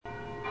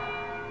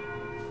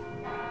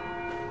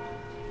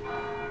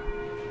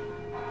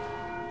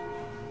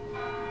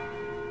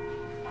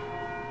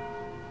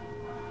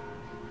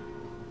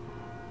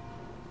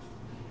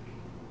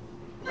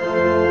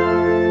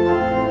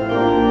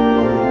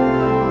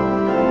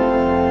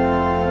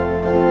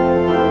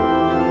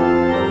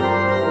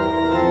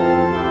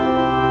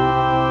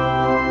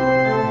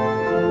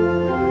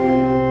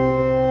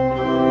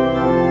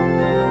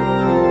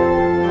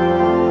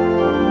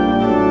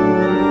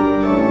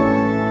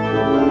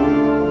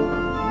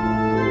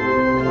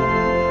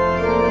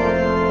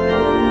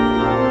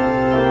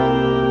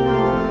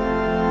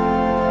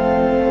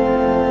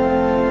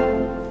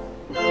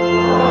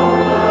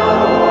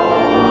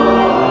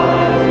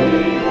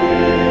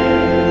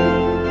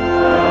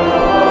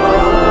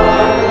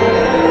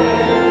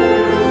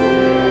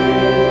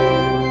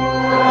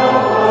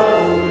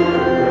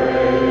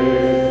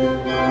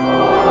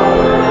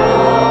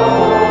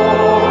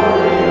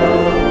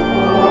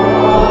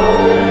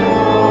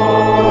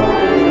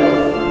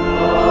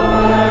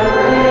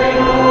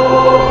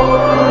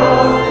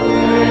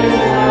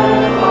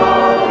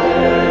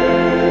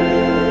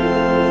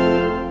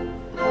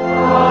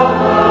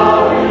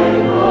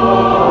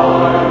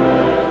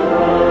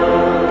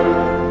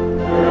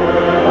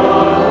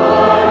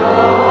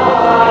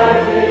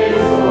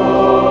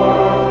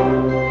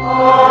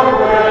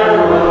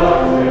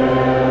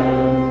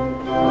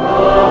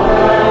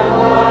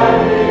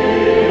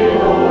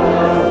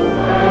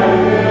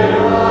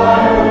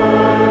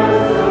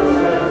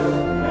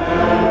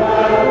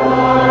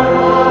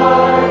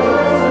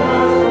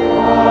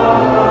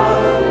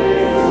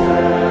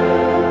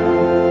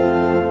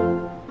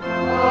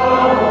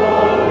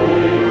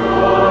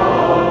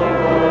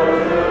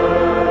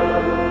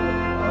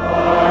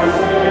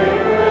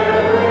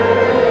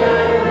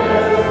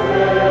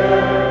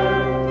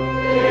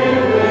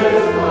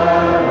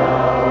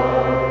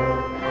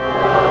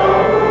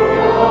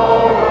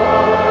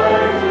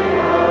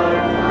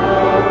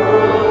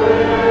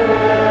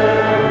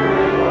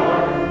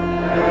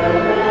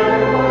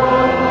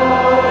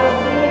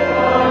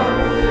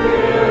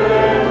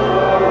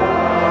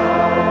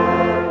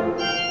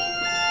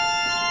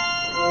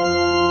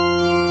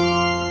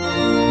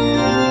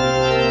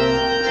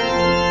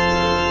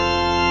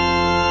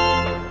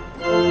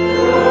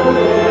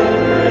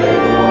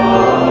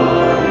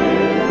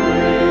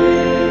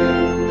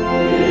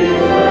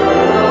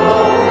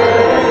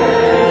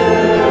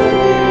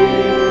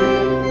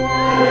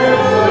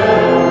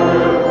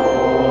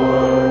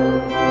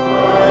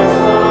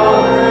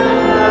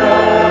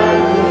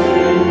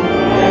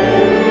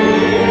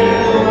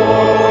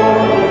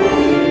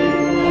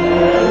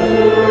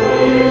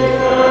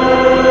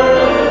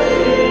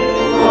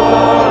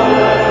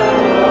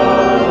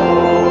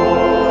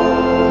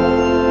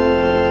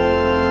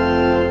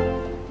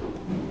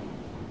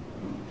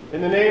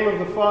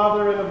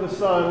Father, and of the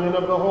Son, and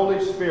of the Holy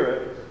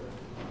Spirit.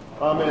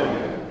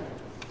 Amen.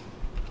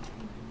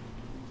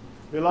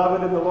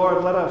 Beloved in the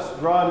Lord, let us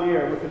draw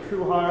near with a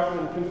true heart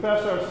and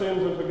confess our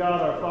sins unto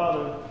God our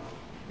Father,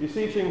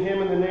 beseeching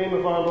him in the name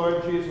of our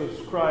Lord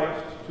Jesus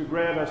Christ to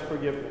grant us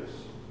forgiveness.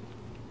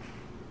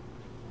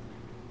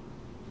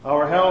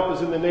 Our help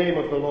is in the name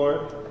of the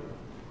Lord,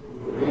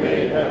 who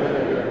made heaven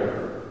and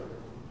earth.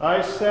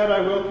 I said, I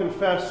will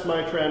confess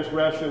my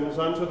transgressions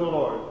unto the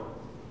Lord,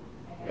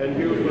 and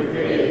you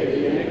forgave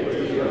the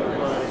iniquity of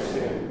my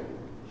sin.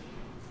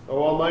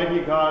 O Almighty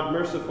God,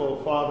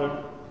 merciful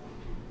Father,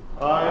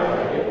 I,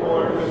 a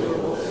poor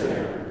miserable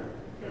sinner,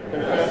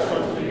 confess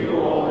unto you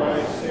all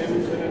my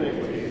sins and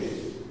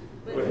iniquities,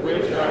 with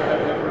which I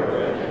have ever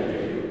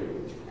offended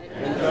you,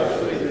 and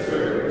justly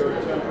deserve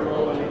your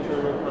temporal and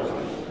eternal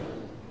punishment.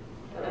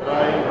 But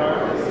I am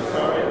heartily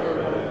sorry for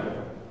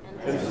them,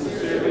 and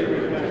sincerely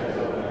repent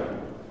of them,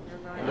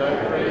 and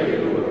I pray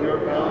you with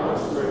your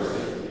boundless mercy,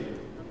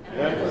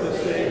 and for the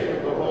sake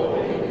of the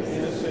holy,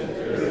 innocent,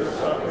 pure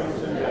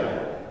sufferings and death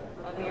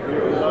of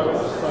your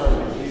beloved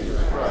Son,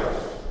 Jesus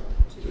Christ,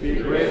 to be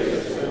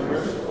gracious and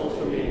merciful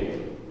to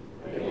me,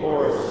 a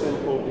poor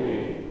sinful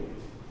being.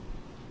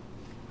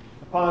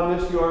 Upon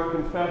this your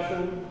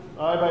confession,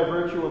 I, by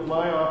virtue of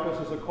my office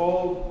as a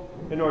called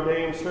and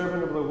ordained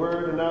servant of the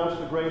Word, announce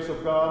the grace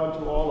of God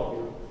unto all of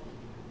you.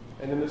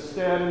 And in the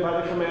stead and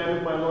by the command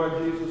of my Lord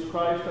Jesus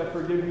Christ, I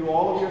forgive you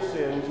all of your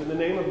sins in the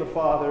name of the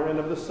Father, and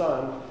of the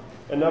Son,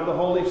 and of the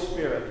Holy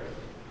Spirit.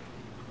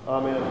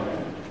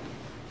 Amen.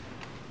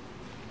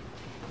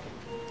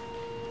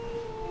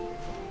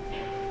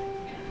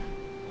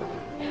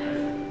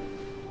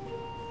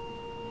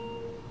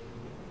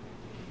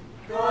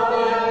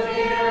 Oh,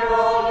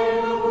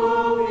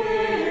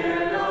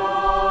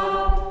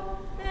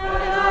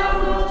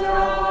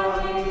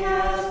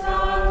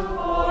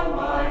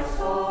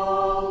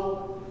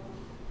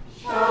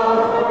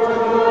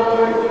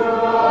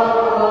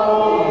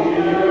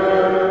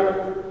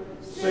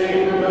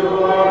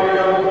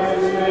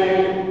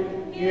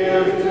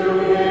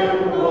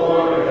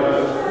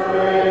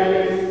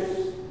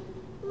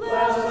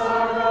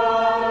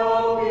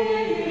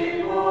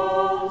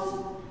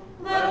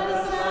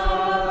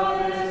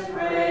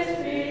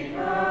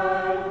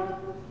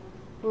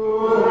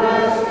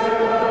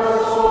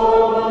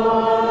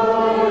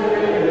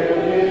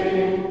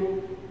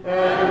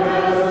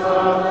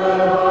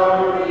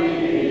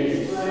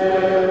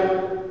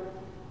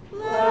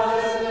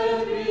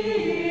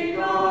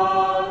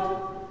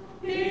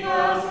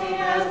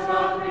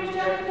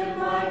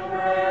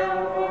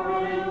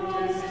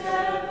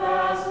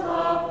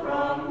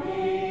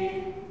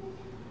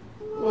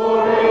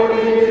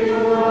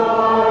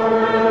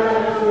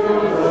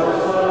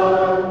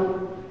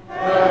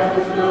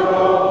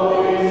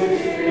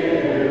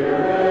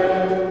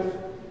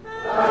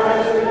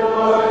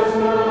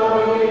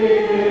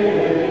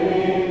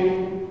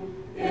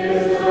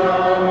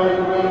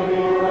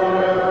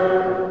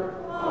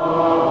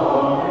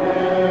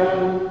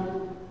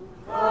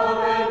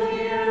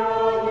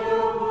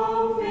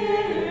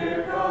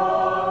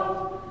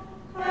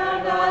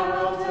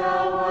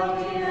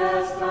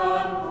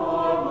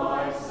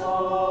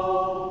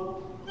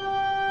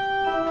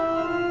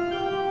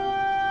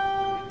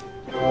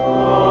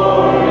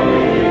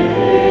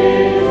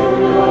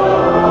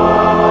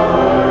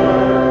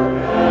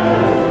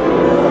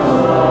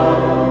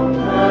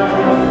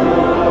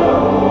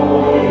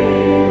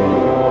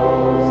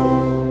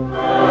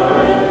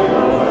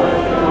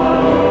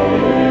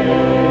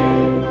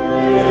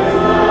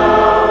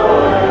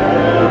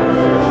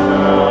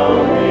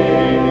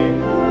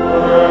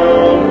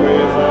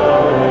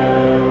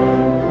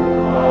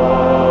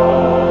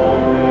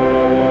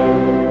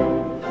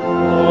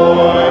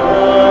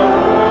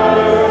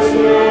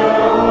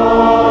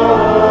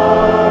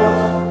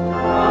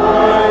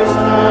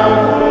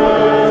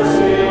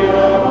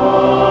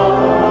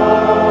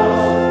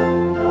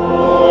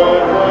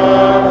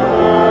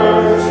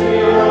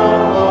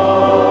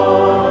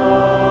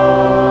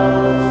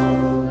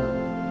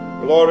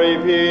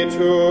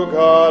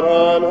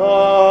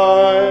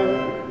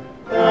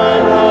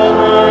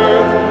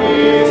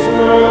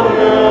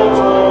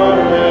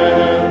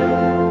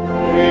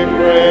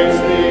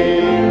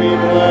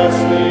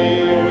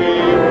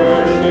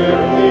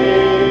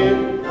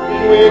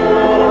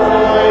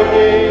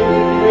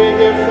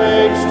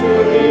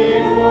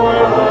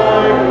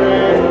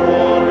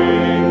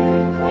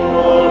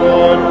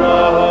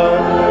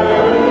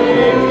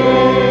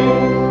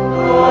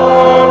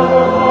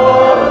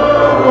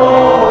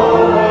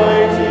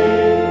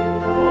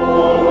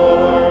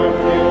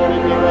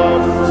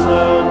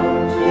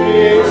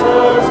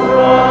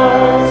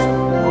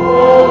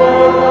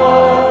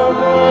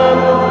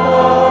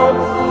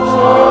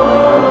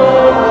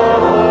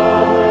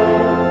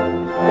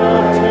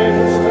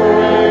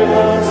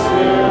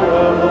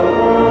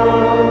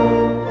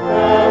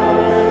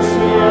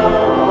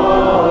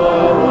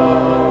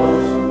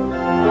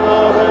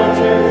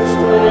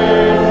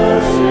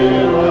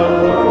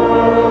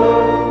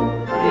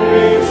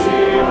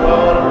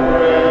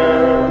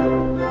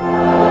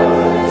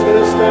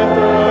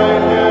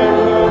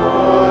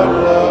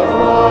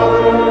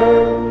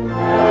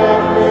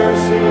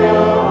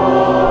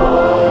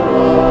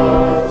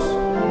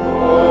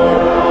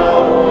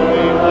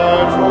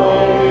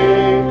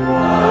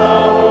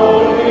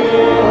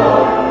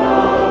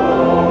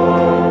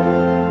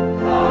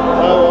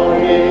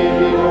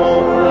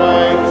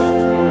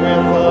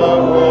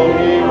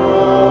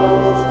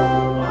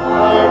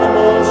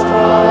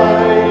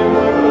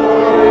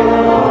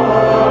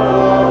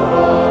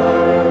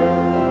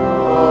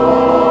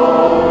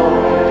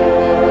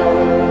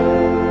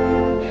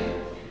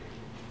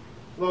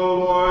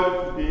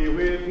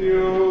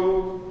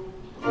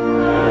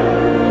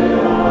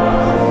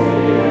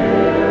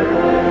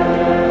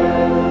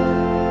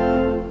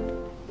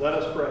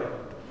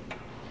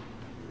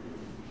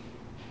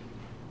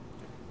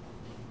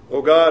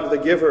 God, the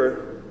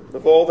giver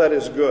of all that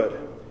is good,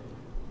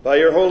 by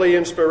your holy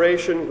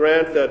inspiration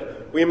grant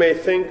that we may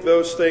think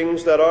those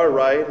things that are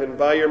right, and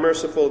by your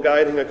merciful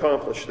guiding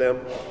accomplish them.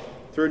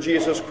 Through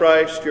Jesus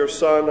Christ, your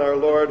Son, our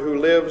Lord, who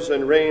lives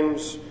and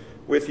reigns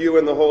with you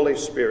in the Holy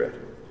Spirit,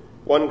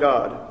 one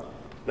God,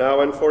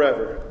 now and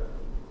forever.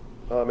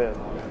 Amen.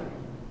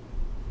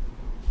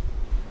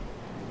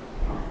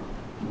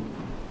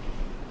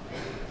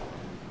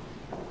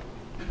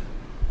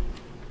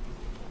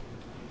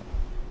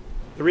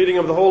 The reading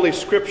of the Holy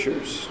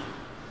Scriptures.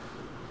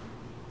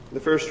 The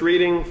first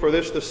reading for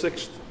this, the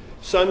 6th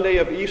Sunday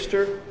of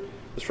Easter,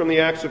 is from the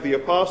Acts of the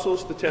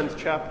Apostles, the 10th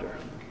chapter.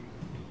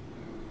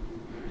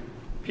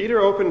 Peter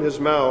opened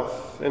his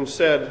mouth and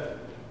said,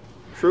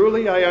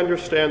 "Truly I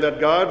understand that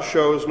God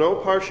shows no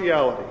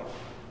partiality,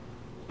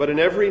 but in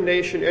every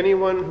nation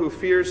anyone who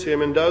fears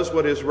him and does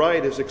what is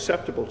right is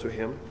acceptable to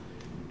him.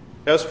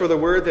 As for the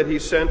word that he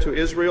sent to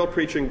Israel,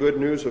 preaching good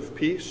news of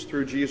peace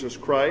through Jesus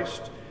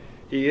Christ,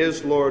 he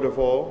is Lord of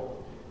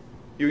all.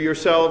 You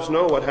yourselves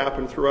know what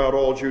happened throughout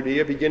all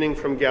Judea, beginning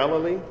from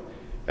Galilee,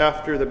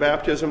 after the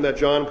baptism that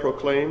John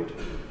proclaimed,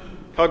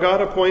 how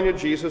God appointed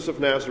Jesus of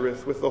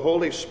Nazareth with the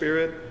Holy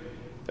Spirit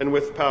and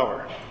with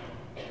power.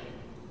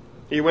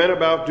 He went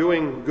about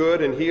doing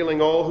good and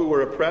healing all who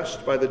were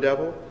oppressed by the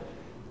devil,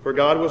 for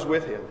God was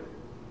with him.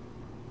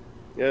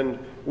 And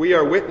we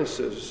are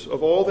witnesses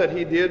of all that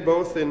he did,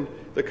 both in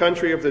the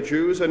country of the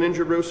Jews and in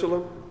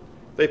Jerusalem.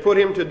 They put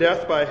him to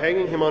death by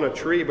hanging him on a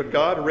tree, but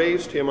God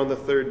raised him on the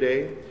third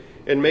day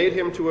and made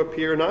him to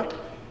appear not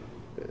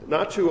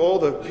to all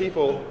the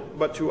people,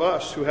 but to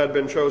us who had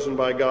been chosen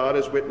by God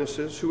as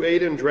witnesses, who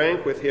ate and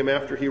drank with him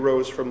after he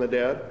rose from the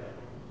dead.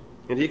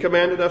 And he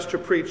commanded us to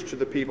preach to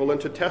the people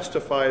and to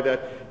testify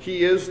that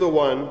he is the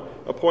one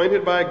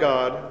appointed by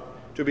God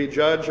to be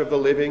judge of the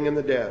living and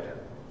the dead.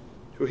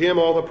 To him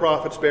all the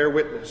prophets bear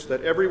witness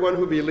that everyone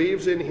who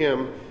believes in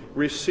him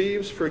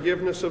receives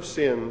forgiveness of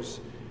sins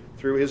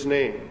through his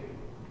name."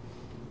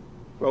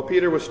 While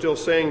Peter was still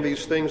saying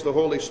these things, the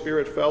Holy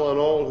Spirit fell on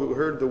all who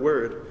heard the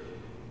word.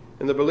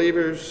 And the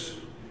believers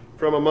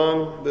from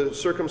among the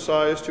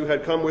circumcised who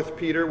had come with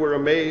Peter were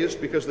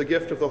amazed, because the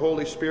gift of the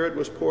Holy Spirit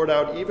was poured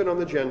out even on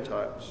the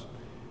Gentiles.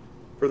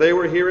 For they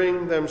were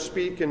hearing them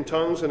speak in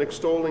tongues and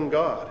extolling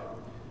God.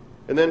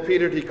 And then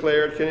Peter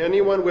declared, "Can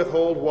anyone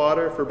withhold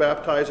water for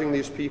baptizing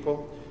these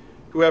people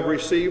who have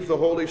received the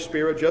Holy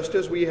Spirit just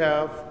as we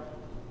have?"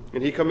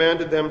 And he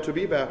commanded them to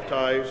be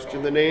baptized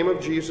in the name of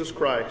Jesus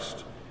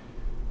Christ.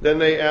 Then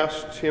they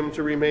asked him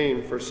to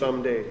remain for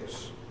some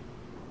days.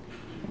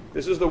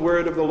 This is the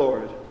word of the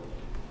Lord.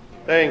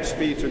 Thanks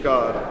be to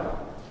God.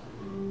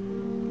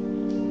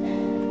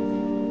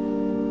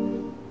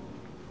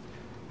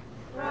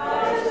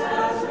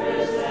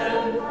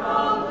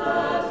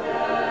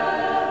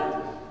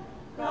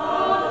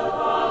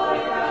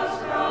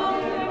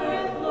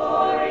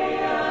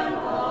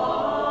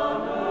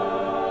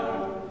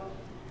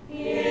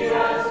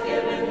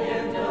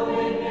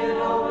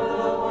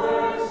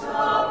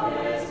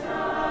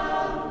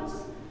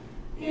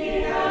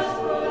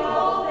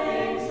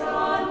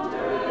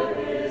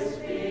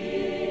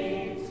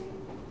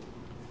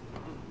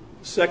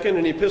 Second,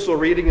 an epistle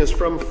reading is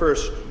from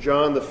 1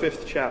 John, the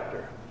 5th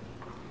chapter.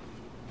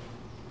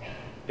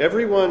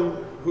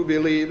 Everyone who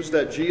believes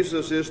that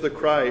Jesus is the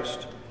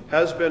Christ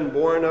has been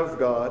born of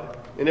God,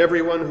 and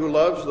everyone who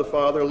loves the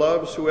Father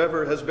loves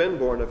whoever has been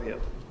born of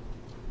him.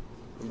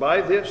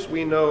 By this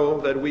we know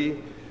that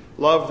we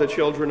love the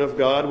children of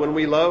God, when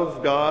we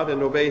love God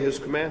and obey his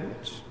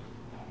commandments.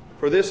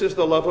 For this is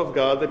the love of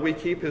God, that we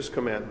keep his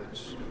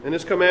commandments, and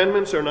his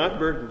commandments are not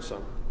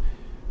burdensome.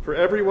 For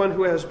everyone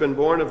who has been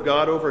born of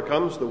God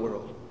overcomes the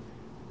world.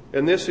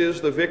 And this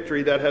is the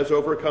victory that has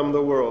overcome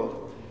the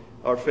world,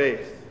 our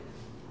faith.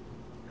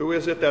 Who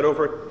is it that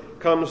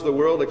overcomes the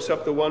world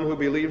except the one who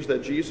believes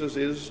that Jesus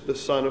is the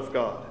Son of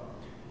God?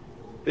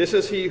 This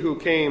is he who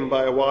came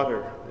by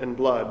water and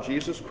blood,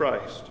 Jesus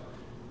Christ,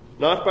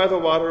 not by the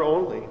water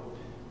only,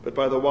 but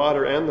by the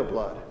water and the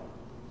blood.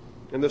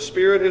 And the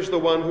Spirit is the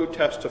one who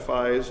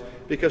testifies,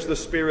 because the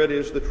Spirit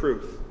is the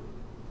truth.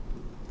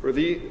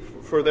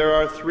 For there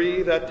are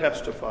three that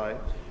testify,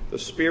 the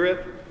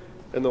Spirit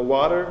and the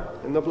water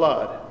and the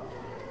blood,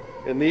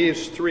 and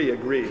these three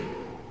agree.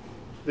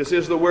 This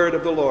is the word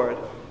of the Lord.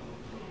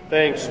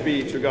 Thanks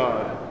be to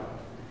God.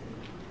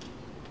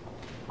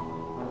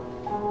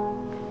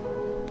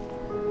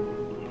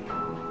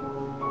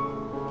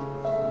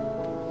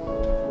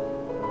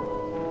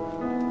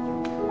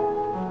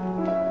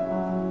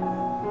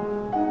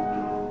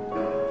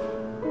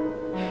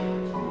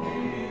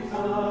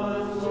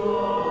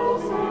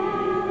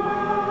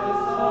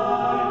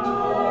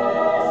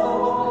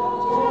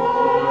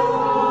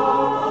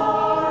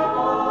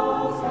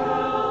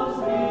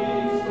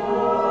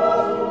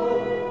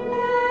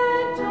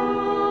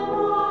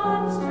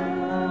 Once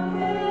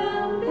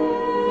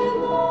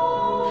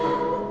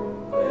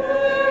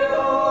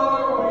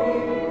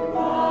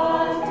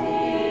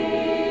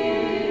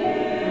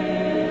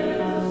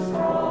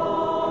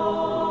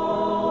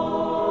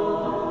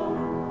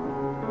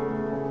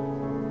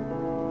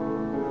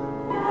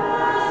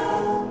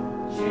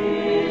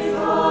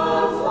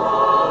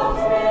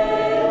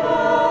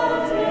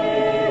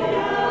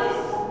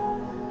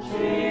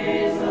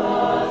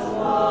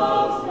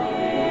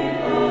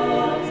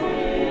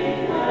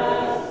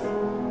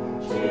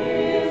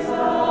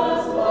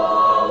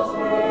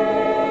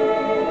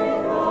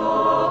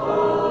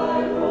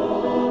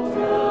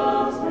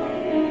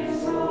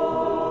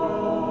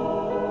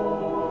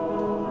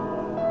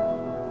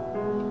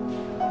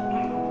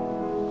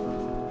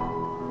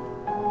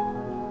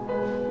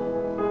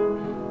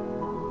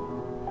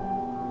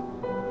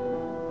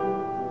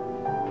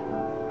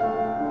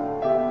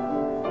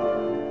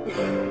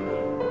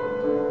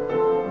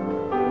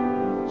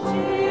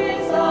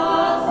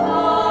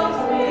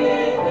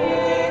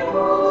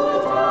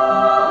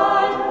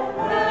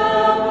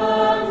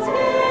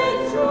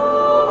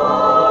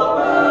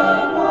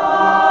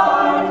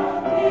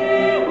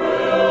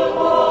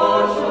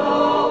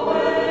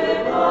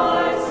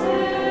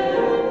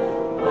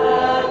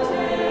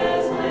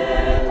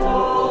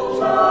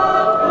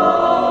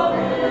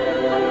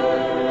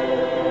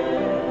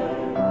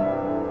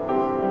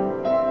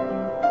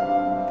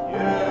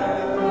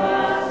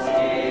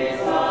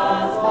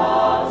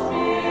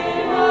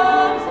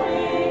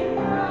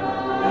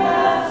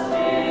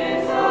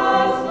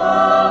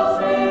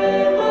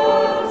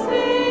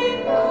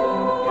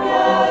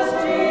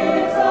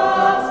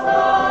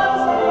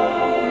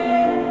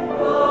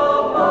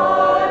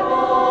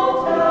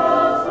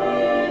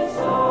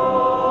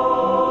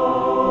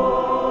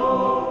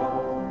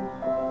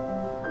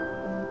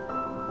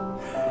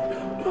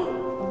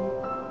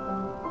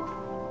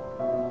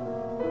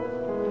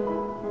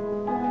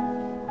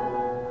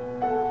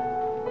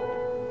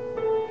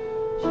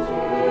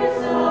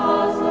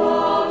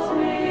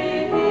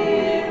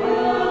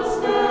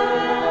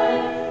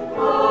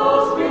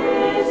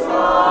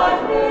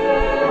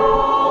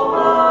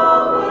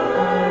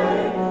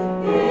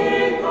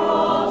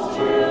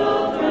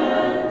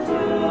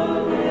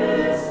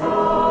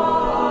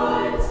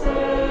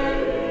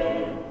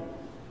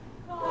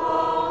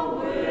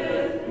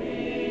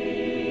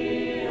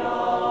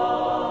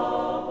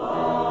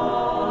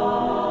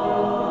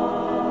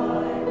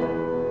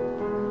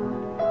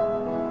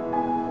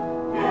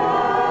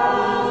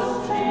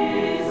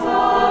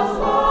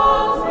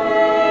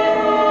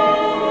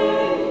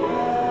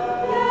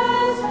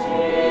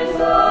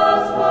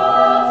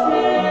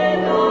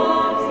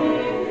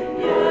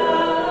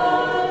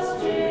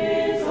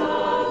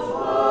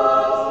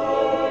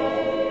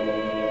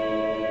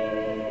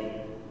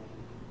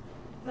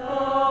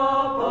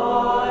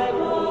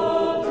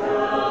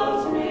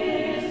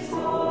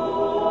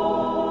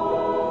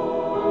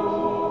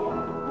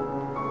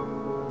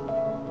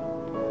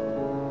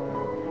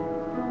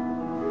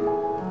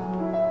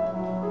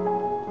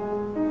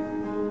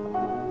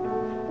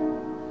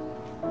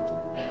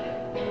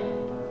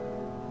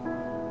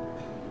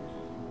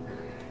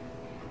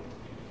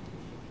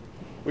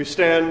We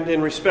stand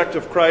in respect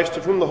of Christ,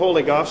 of whom the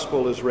Holy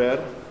Gospel is read.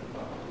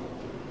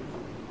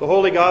 The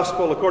Holy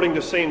Gospel according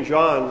to St.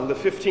 John, the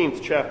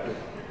 15th chapter.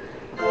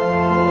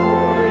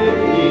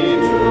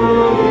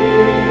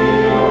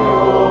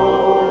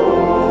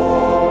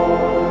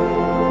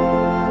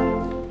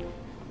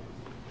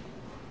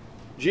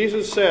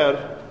 Jesus said,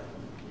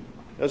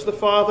 "As the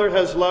Father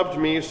has loved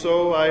me,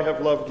 so I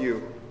have loved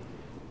you.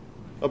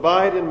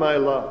 Abide in my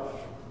love.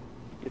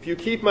 If you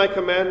keep my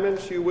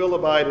commandments, you will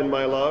abide in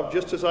my love,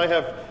 just as I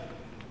have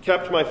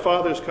kept my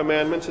Father's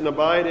commandments and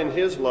abide in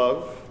his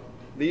love.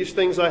 These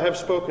things I have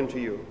spoken to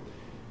you,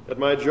 that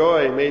my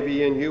joy may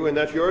be in you and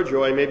that your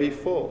joy may be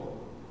full.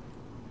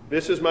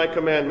 This is my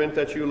commandment,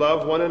 that you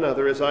love one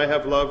another as I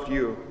have loved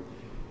you.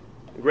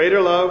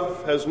 Greater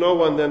love has no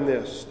one than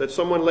this, that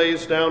someone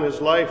lays down his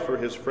life for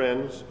his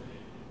friends.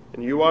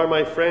 And you are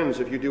my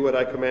friends if you do what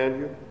I command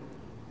you.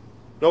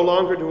 No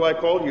longer do I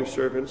call you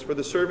servants, for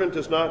the servant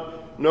does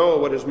not know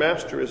what his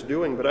master is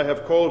doing, but I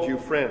have called you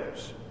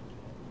friends.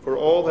 For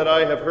all that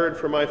I have heard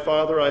from my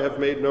Father I have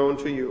made known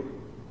to you.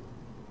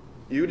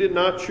 You did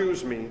not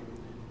choose me,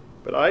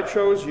 but I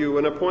chose you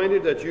and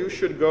appointed that you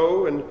should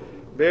go and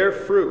bear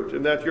fruit,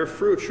 and that your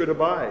fruit should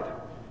abide,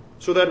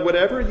 so that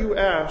whatever you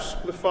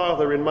ask the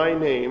Father in my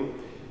name,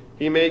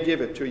 he may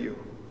give it to you.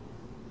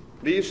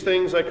 These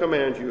things I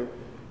command you,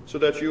 so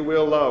that you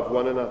will love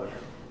one another."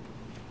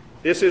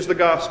 This is the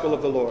gospel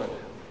of the Lord.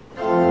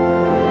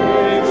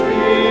 Praise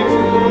be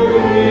to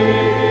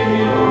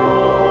thee,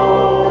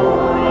 O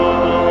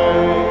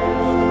Christ.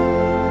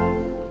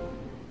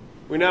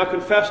 We now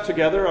confess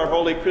together our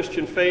holy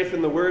Christian faith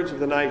in the words of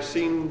the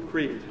Nicene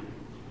Creed.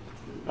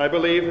 I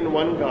believe in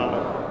one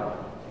God,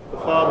 the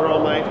Father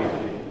Almighty,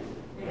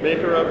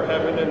 maker of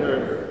heaven and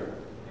earth,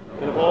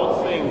 and of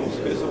all things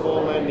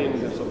visible and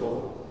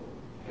invisible,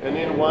 and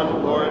in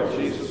one Lord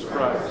Jesus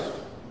Christ,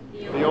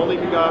 the only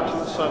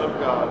begotten Son of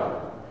God,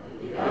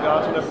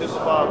 begotten of his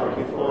Father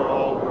before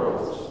all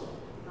worlds,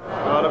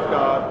 God of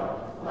God,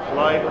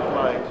 light of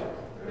light,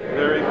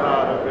 very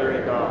God of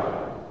very God,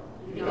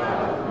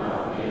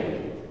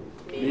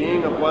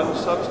 being of one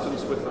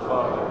substance with the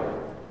Father,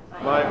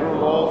 by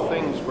whom all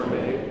things were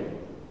made,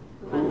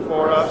 who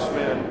for us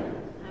men,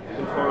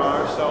 and for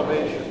our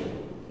salvation,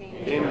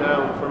 came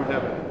down from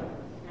heaven,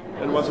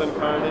 and was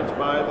incarnate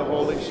by the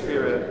Holy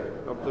Spirit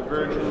of the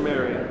Virgin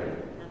Mary,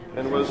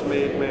 and was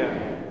made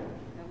man,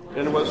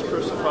 and was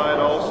crucified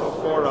also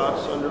for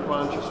us under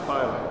Pontius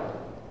Pilate.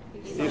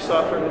 He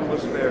suffered and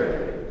was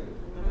buried.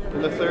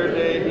 And the third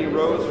day he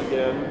rose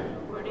again,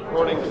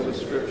 according to the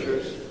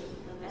Scriptures,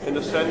 and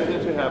ascended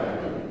into heaven,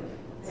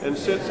 and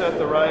sits at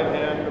the right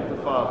hand of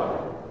the Father.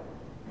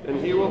 And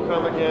he will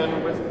come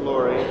again with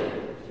glory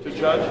to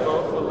judge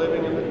both the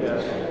living and the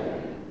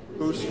dead,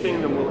 whose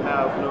kingdom will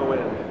have no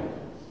end.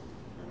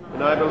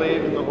 And I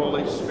believe in the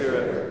Holy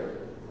Spirit,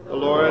 the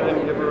Lord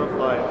and giver of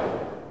life,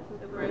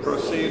 who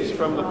proceeds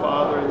from the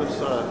Father and the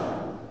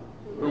Son,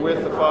 who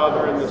with the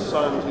Father and the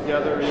Son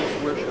together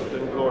is worshipped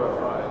and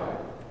glorified,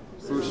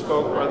 who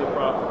spoke by the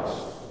prophets.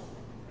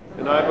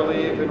 And I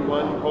believe in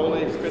one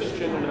holy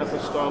Christian and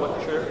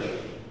apostolic church.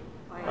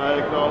 I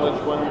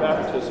acknowledge one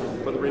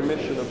baptism for the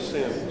remission of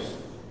sins,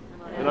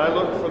 and I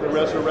look for the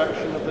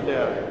resurrection of the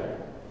dead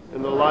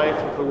and the life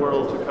of the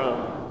world to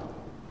come.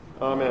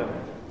 Amen.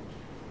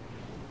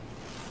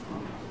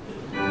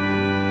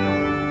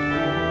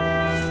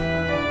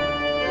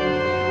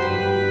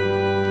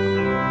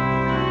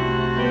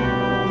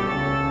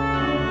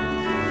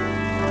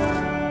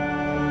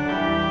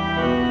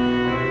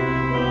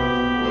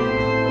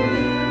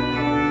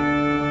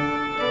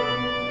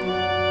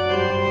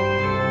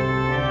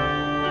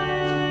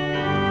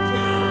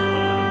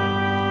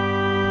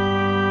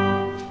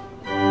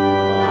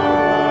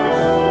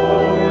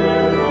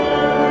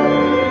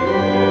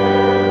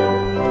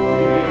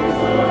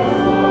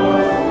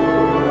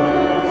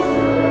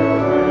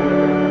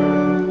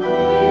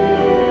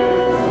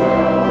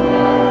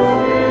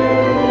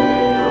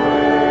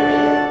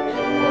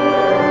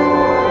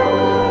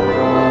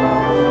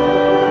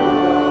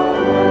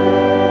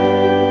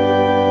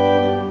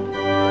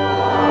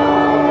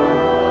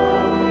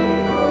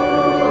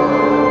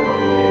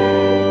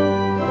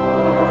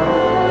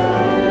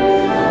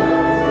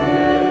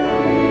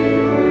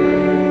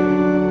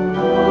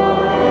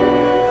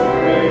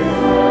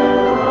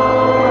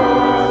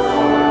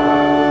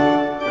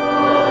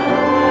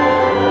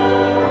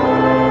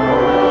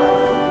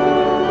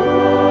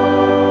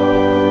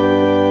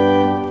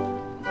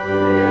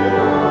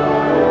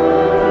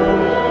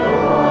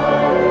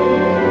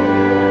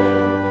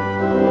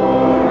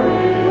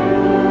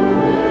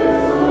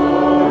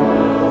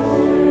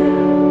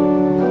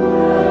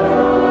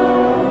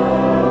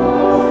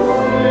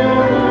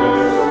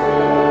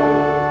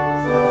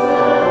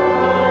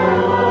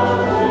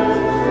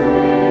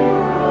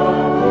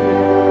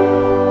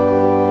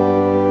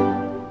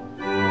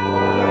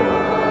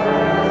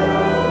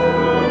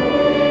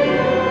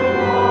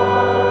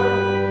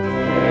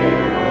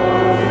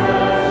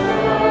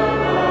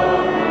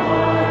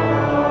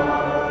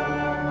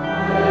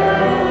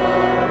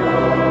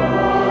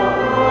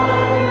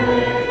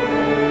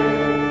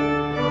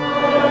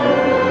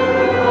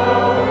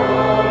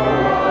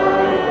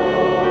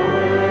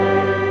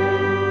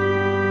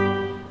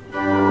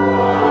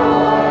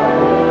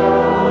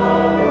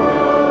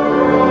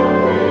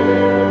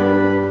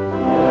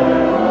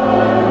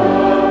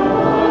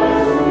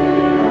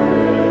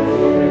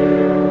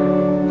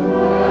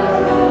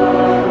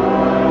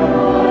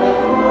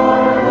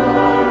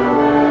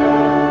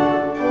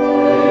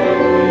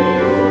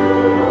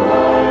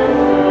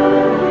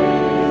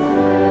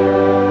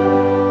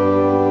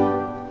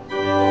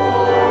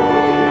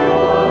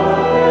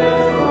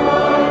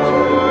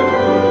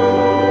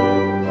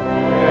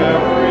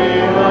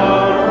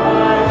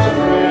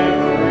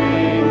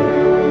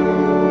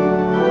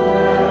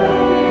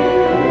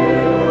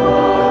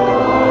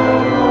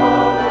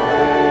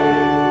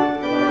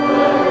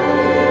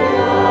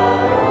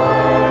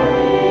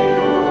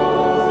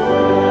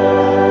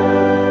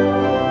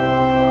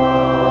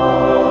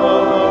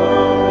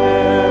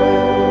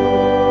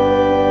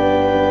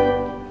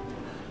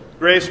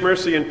 Grace,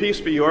 mercy, and peace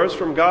be yours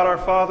from God our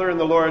Father and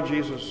the Lord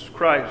Jesus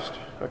Christ.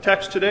 Our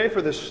text today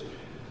for this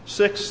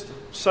 6th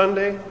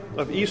Sunday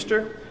of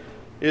Easter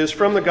is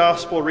from the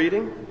Gospel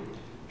reading,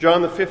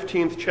 John the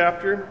 15th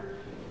chapter.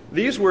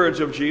 These words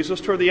of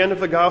Jesus toward the end of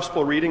the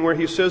Gospel reading where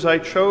he says, I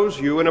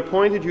chose you and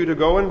appointed you to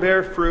go and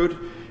bear fruit,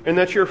 and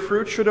that your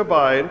fruit should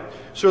abide,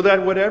 so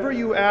that whatever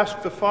you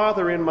ask the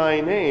Father in my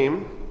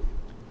name,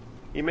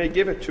 he may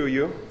give it to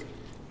you.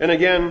 And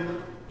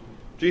again,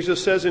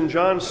 Jesus says in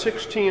John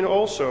 16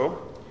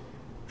 also,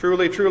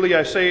 Truly, truly,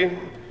 I say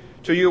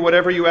to you,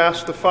 whatever you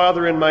ask the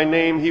Father in my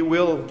name, he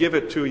will give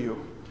it to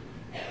you.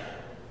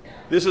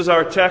 This is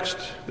our text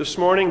this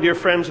morning, dear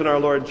friends in our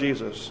Lord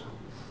Jesus.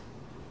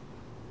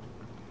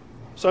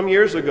 Some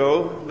years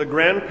ago, the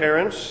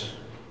grandparents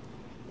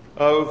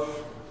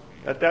of,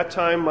 at that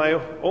time,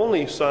 my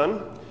only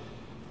son,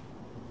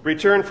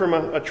 returned from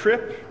a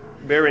trip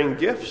bearing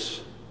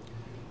gifts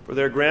for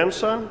their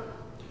grandson.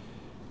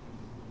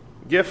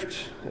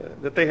 Gift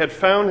that they had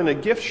found in a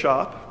gift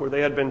shop where they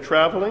had been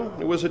traveling.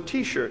 It was a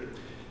t-shirt.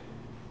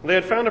 They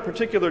had found a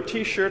particular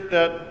t-shirt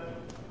that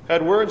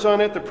had words on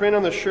it. The print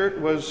on the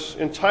shirt was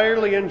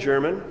entirely in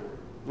German,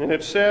 and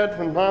it said,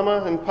 Von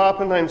Mama and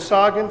Papa ein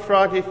Sagen,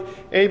 frage ich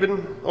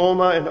eben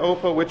Oma and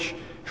Opa, which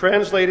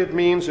translated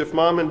means, if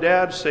Mom and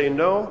Dad say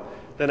no,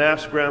 then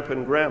ask Grandpa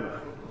and Grandma.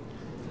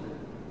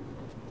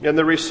 And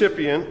the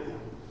recipient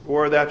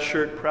wore that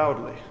shirt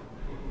proudly.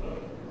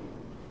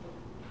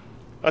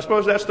 I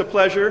suppose that's the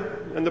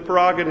pleasure and the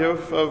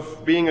prerogative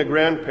of being a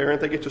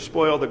grandparent. They get to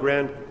spoil the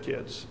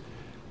grandkids.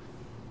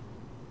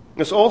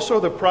 It's also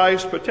the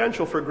prized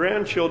potential for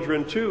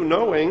grandchildren, too,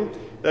 knowing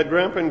that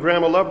Grandpa and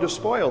Grandma love to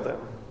spoil them.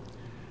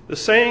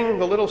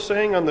 The little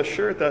saying on the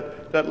shirt,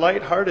 that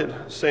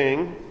lighthearted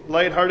saying,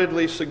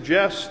 lightheartedly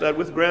suggests that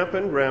with Grandpa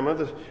and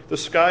Grandma, the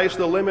sky's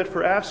the limit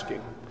for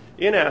asking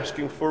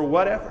for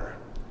whatever.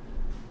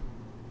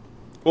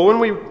 Well, when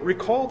we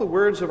recall the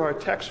words of our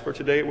text for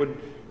today, it would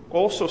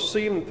also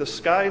seem that the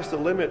sky's the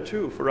limit,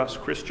 too, for us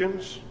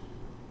Christians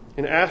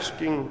in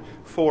asking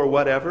for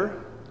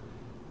whatever.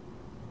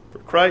 For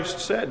Christ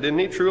said, didn't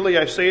he? Truly,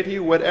 I say to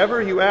you,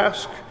 whatever you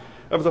ask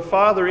of the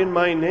Father in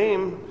my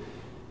name,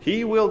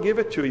 he will give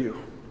it to you.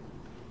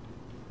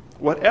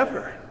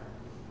 Whatever.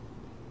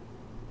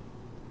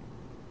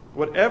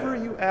 Whatever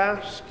you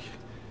ask,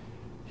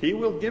 he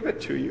will give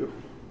it to you.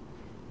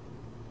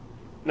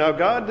 Now,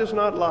 God does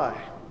not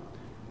lie.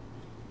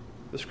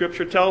 The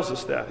Scripture tells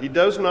us that. He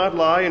does not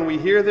lie, and we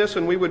hear this,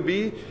 and we would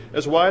be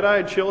as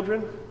wide-eyed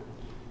children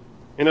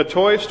in a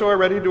toy store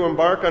ready to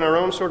embark on our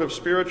own sort of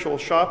spiritual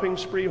shopping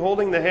spree,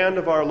 holding the hand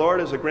of our Lord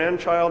as a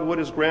grandchild would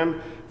his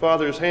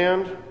grandfather's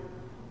hand,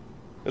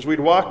 as we'd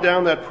walk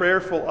down that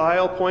prayerful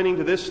aisle pointing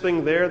to this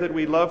thing there that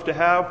we'd love to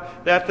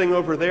have, that thing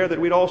over there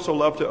that we'd also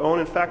love to own.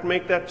 In fact,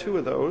 make that two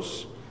of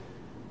those.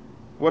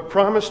 What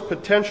promised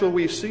potential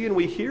we see and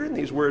we hear in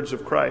these words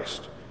of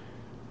Christ.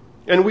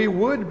 And we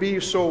would be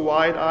so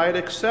wide-eyed,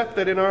 except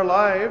that in our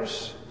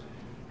lives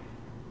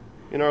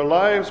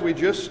we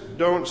just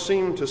don't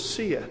seem to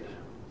see it.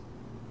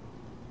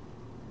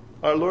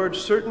 Our Lord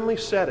certainly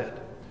said it,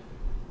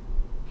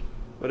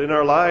 but in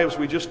our lives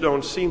we just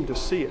don't seem to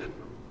see it.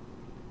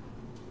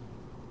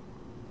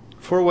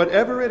 For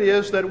whatever it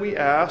is that we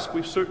ask,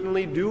 we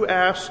certainly do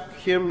ask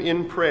him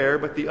in prayer,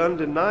 but the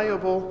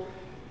undeniable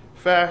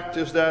fact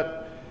is that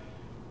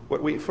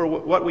what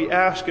we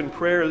ask in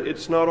prayer,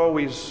 it's not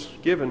always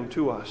given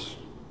to us.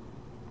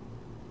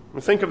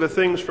 And think of the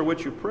things for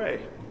which you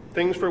pray,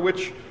 things for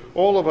which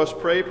all of us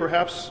pray,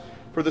 perhaps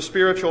for the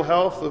spiritual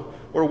health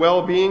or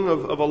well-being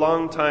of a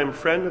long-time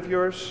friend of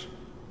yours.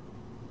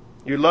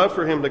 You'd love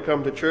for him to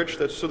come to church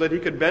so that he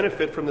could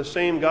benefit from the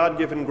same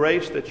God-given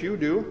grace that you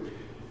do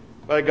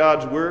by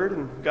God's Word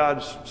and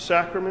God's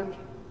sacrament.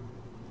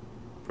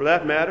 For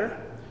that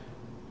matter,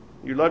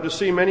 you'd love to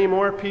see many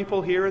more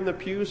people here in the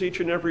pews each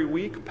and every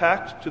week,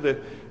 packed to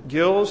the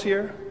gills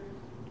here,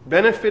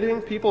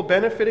 people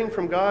benefiting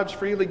from God's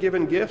freely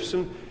given gifts,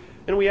 and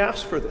we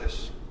ask for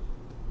this.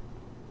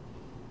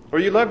 Or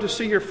you'd love to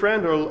see your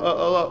friend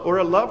or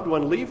a loved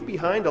one leave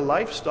behind a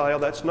lifestyle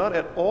that's not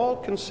at all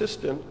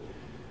consistent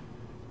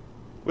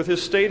with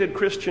his stated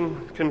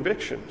Christian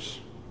convictions.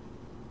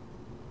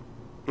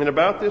 And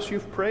about this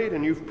you've prayed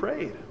and you've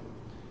prayed.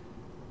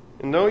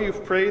 And though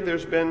you've prayed,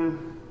 there's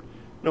been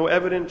no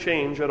evident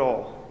change at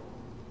all.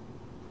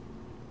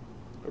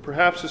 Or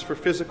perhaps it's for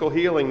physical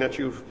healing that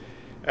you've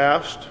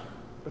asked,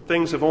 but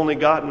things have only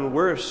gotten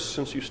worse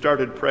since you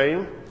started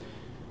praying.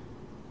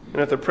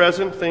 And at the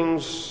present,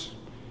 things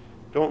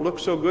don't look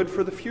so good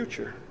for the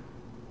future.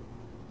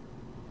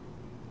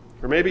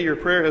 Or maybe your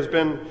prayer has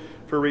been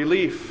for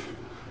relief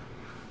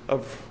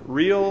of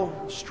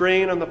real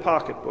strain on the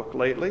pocketbook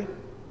lately.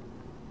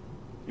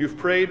 You've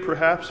prayed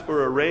perhaps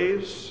for a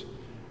raise,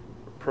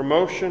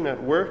 promotion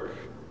at work,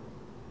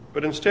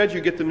 but instead you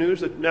get the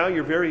news that now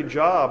your very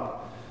job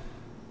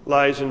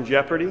lies in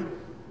jeopardy.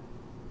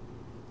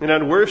 And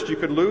at worst, you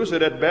could lose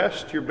it. At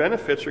best, your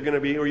benefits are going to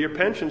be, or your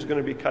pension's going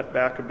to be cut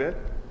back a bit.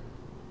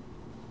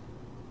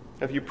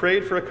 Have you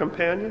prayed for a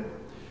companion?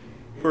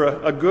 For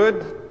a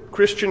good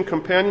Christian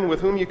companion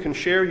with whom you can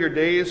share your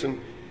days, and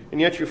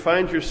yet you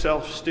find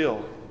yourself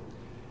still,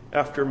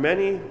 after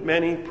many,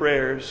 many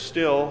prayers,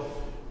 still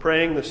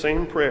praying the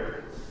same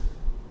prayer.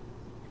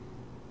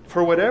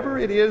 For whatever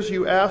it is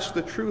you ask,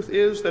 the truth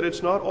is that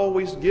it's not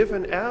always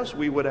given as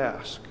we would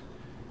ask.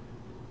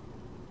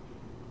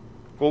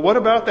 Well, what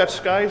about that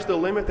sky's the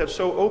limit, that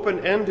so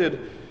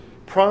open-ended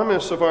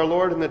promise of our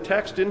Lord in the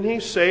text? Didn't he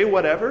say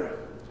whatever?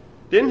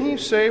 Didn't he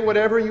say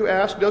whatever you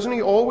ask? Doesn't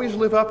he always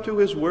live up to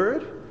his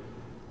word?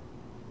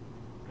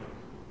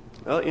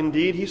 Well,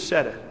 indeed, he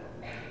said it.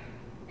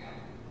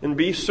 And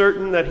be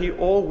certain that he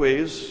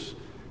always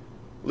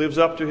lives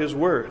up to his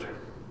word.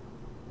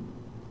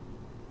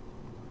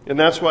 And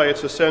that's why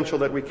it's essential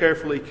that we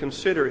carefully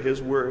consider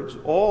his words,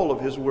 all of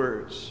his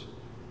words.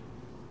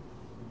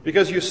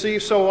 Because you see,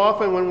 so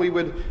often when we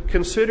would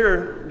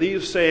consider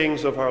these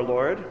sayings of our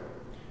Lord,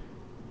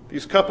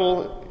 these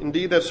couple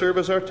indeed that serve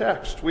as our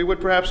text, we would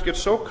perhaps get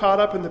so caught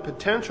up in the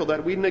potential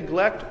that we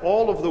neglect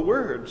all of the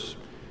words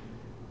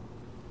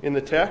in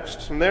the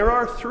text. And there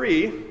are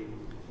three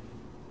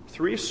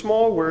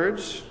small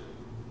words,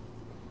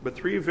 but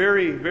three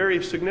very,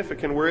 very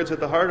significant words at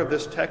the heart of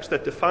this text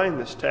that define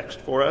this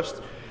text for us,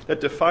 that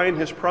define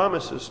his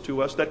promises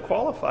to us, that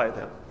qualify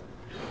them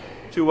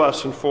to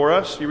us and for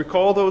us. You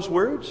recall those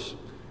words?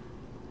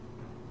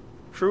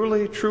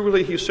 Truly,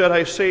 truly, he said,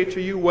 I say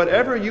to you,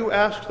 whatever you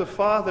ask the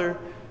Father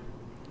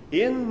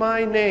in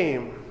my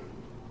name,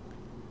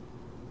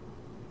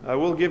 I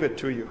will give it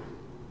to you.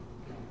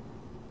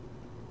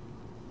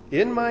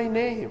 In my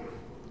name.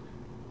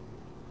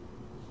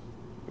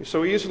 We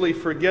so easily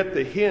forget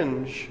the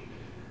hinge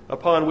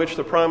upon which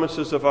the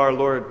promises of our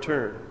Lord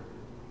turn.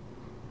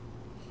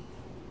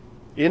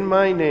 In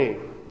my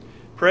name.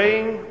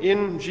 Praying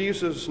in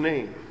Jesus'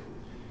 name.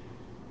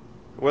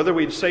 Whether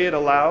we'd say it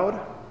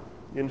aloud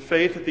in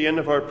faith at the end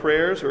of our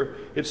prayers, or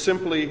it's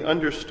simply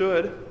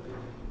understood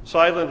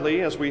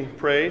silently as we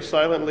pray,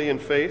 silently in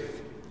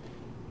faith,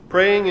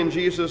 praying in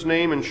Jesus'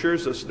 name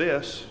ensures us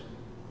this.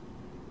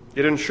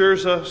 It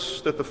ensures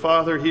us that the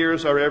Father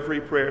hears our every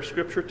prayer.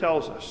 Scripture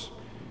tells us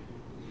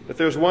that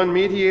there's one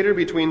mediator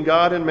between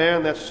God and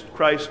man, that's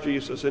Christ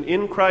Jesus. And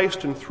in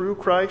Christ and through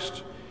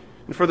Christ,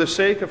 and for the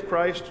sake of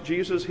Christ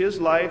Jesus,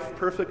 his life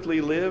perfectly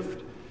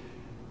lived,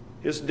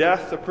 his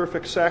death a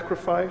perfect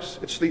sacrifice,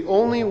 it's the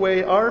only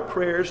way our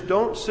prayers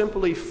don't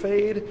simply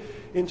fade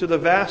into the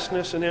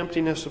vastness and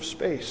emptiness of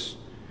space.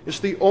 It's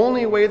the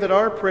only way that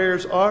our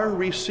prayers are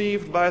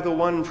received by the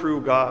one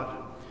true God,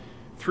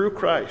 through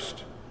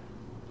Christ.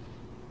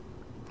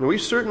 And we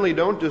certainly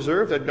don't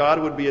deserve that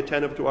God would be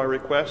attentive to our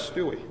requests,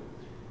 do we?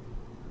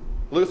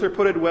 Luther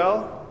put it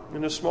well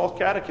in a small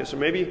catechism.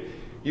 Maybe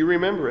you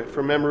remember it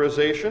from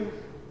memorization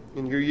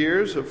in your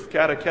years of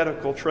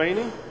catechetical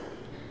training.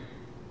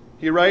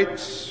 He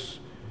writes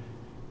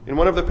in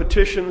one of the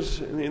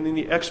petitions, in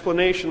the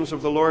explanations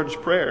of the Lord's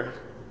Prayer,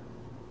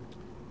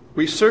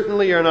 we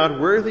certainly are not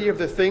worthy of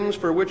the things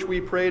for which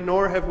we pray,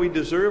 nor have we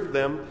deserved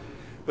them,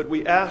 but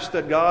we ask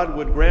that God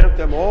would grant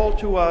them all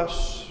to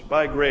us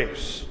by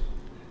grace.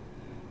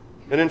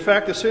 And in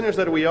fact, the sinners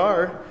that we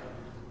are,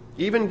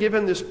 even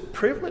given this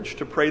privilege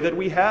to pray that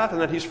we have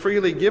and that he's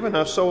freely given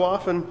us, so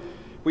often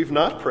we've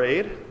not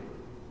prayed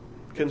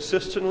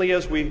consistently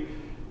as we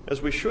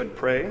should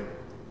pray.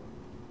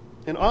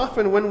 And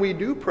often when we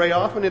do pray,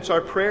 often it's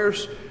our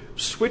prayers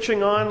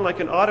switching on like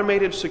an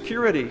automated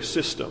security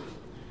system.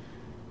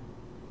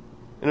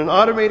 And an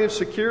automated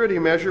security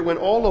measure when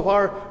all of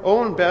our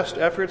own best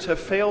efforts have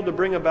failed to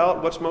bring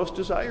about what's most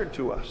desired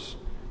to us.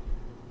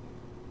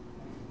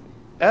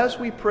 As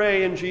we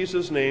pray in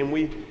Jesus' name,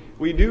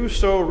 we do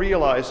so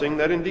realizing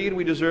that indeed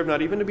we deserve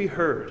not even to be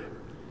heard.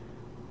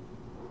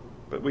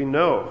 But we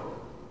know,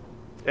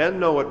 and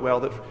know it well,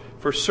 that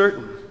for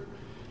certain,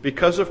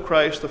 because of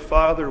Christ, the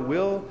Father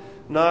will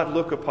not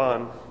look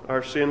upon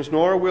our sins,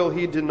 nor will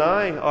he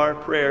deny our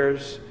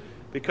prayers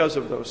because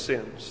of those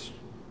sins.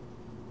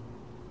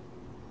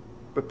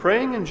 But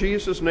praying in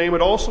Jesus' name,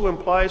 it also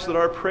implies that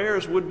our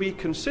prayers would be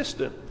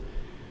consistent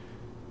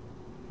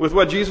with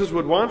what Jesus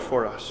would want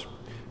for us.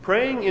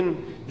 Praying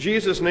in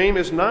Jesus' name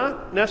is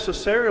not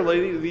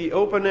necessarily the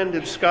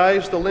open-ended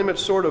sky's the limit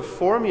sort of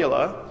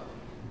formula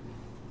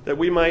that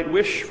we might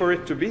wish for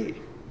it to be.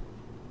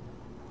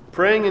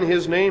 Praying in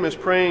his name is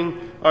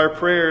praying our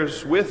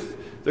prayers with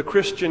the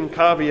Christian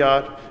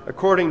caveat,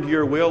 according to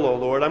your will, O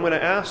Lord. I'm going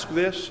to ask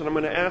this, and I'm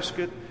going to ask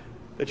it,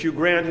 that you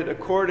grant it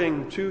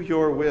according to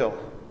your will.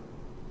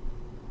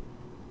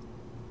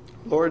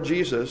 Lord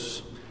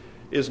Jesus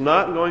is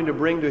not going to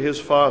bring to his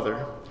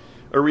Father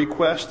a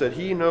request that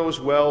he knows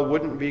well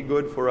wouldn't be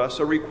good for us,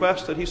 a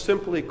request that he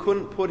simply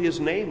couldn't put his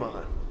name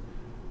on.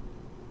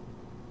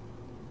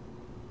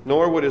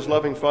 Nor would his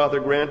loving Father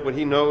grant what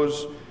he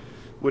knows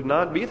would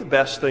not be the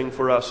best thing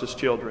for us as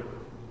children.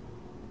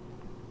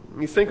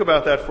 You think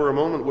about that for a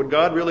moment. Would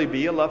God really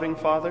be a loving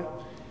Father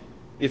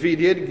if he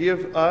did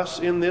give us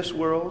in this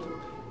world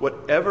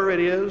whatever it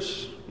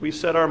is we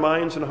set our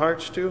minds and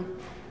hearts to?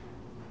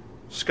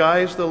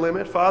 Sky's the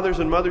limit. Fathers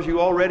and mothers, you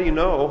already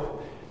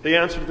know the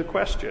answer to the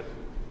question.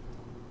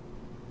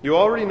 You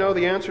already know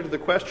the answer to the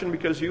question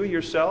because you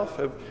yourself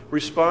have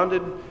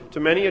responded to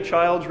many a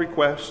child's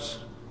requests.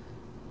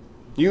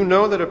 You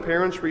know that a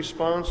parent's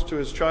response to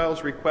his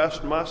child's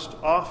request must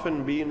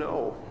often be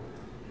no.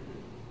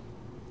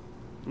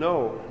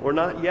 No, or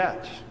not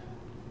yet.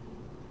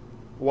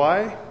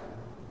 Why?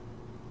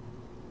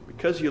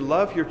 Because you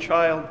love your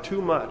child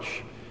too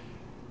much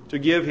to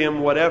give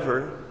him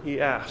whatever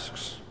he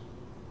asks.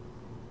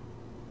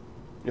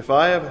 If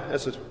I,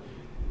 as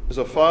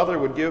a father,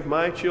 would give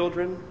my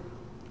children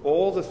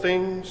all the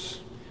things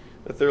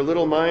that their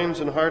little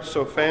minds and hearts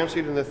so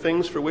fancied and the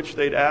things for which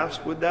they'd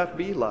ask, would that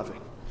be loving?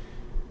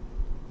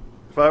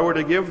 If I were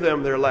to give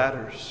them their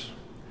ladders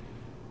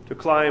to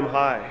climb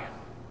high,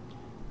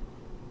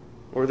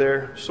 or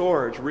their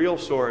swords, real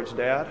swords,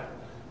 Dad,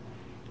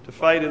 to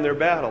fight in their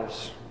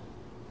battles,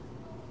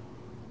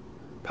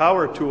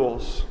 power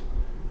tools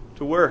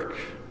to work,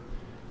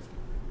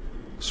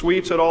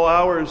 sweets at all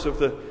hours of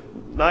the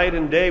night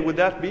and day, would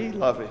that be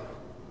loving?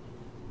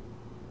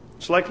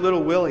 It's like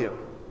little William.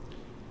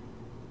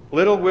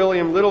 Little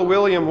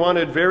William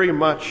wanted very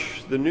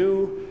much the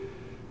new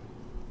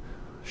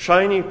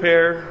shiny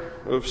pair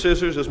of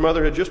scissors his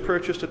mother had just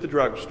purchased at the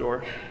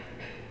drugstore.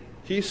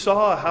 He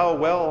saw how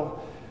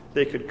well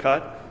they could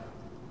cut.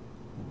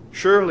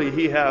 Surely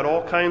he had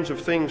all kinds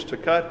of things to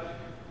cut.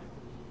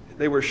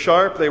 They were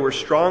sharp, they were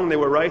strong, they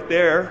were right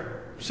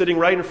there, sitting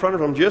right in front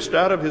of him, just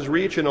out of his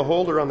reach in a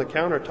holder on the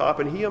countertop.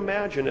 And he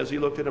imagined, as he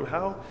looked at him,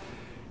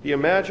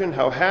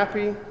 how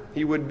happy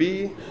he would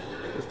be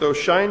with those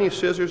shiny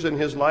scissors in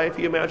his life.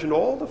 He imagined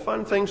all the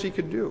fun things he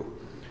could do,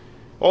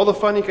 all the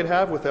fun he could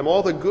have with them,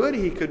 all the good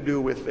he could do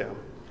with them.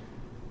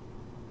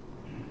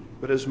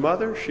 But his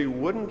mother, she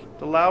wouldn't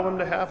allow him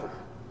to have them.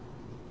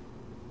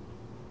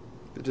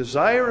 The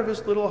desire of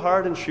his little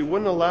heart, and she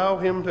wouldn't allow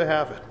him to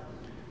have it.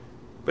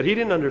 But he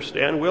didn't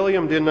understand.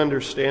 William didn't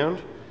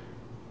understand.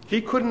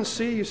 He couldn't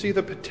see, you see,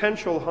 the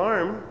potential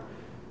harm.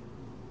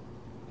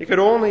 He could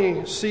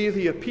only see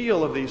the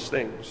appeal of these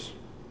things.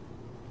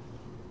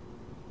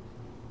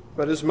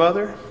 But his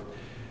mother,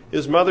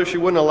 she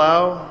wouldn't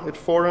allow it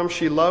for him.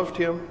 She loved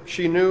him.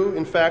 She knew,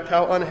 in fact,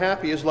 how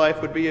unhappy his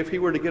life would be if he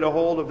were to get a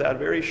hold of that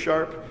very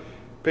sharp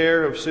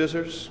pair of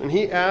scissors. And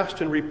he asked,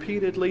 and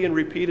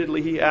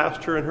repeatedly he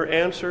asked her, and her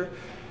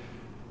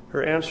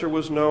answer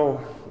was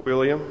no,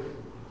 William,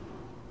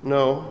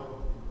 no.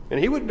 And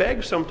he would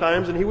beg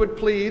sometimes, and he would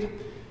plead,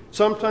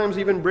 sometimes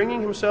even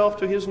bringing himself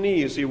to his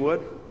knees, he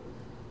would,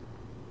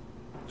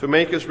 to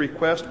make his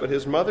request. But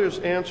his mother's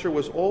answer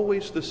was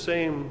always the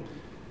same,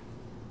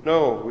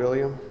 no,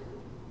 William.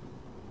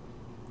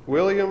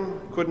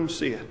 William couldn't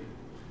see it.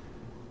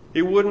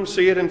 He wouldn't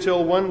see it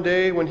until one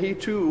day when he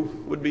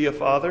too would be a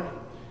father.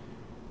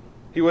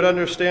 He would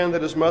understand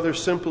that his mother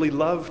simply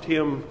loved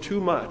him too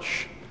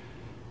much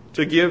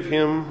to give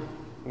him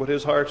what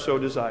his heart so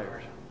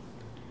desired.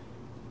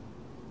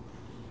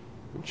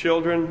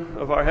 Children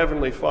of our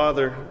Heavenly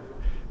Father,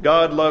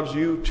 God loves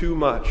you too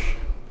much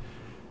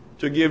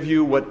to give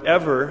you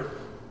whatever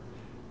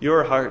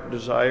your heart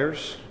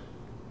desires.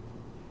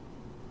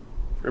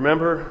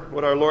 Remember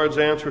what our Lord's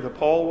answer to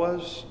Paul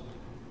was?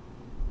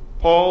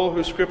 Paul,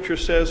 who Scripture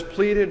says,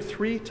 pleaded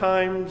 3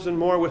 times and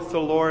more with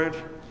the Lord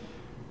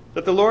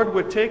that the Lord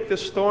would take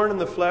this thorn in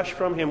the flesh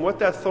from him. What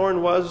that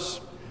thorn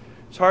was,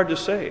 it's hard to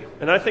say.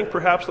 And I think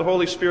perhaps the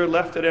Holy Spirit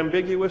left it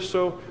ambiguous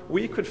so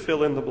we could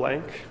fill in the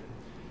blank.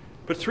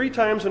 But 3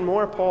 times and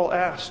more, Paul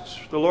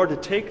asked the Lord to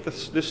take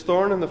this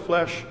thorn in the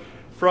flesh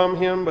from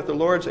him, but the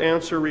Lord's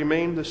answer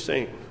remained the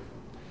same.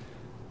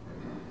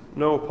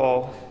 No,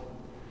 Paul.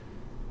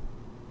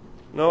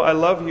 No, I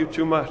love you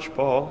too much,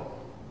 Paul.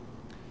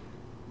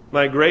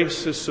 My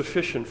grace is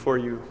sufficient for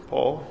you,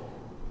 Paul.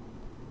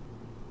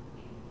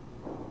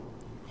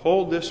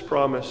 Hold this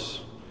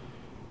promise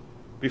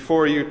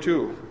before you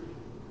too,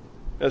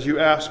 as you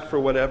ask for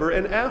whatever,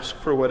 and ask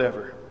for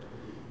whatever.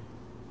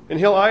 And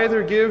he'll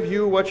either give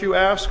you what you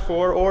ask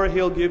for, or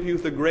he'll give you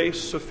the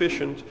grace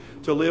sufficient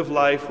to live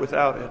life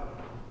without it.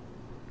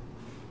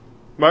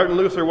 Martin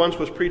Luther once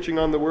was preaching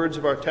on the words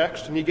of our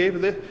text, and he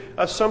gave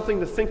us something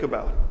to think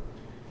about.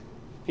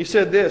 He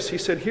said this, he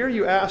said, here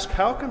you ask,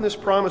 how can this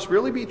promise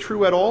really be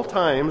true at all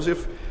times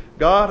if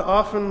God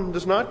often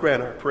does not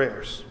grant our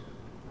prayers?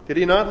 Did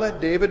he not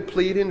let David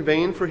plead in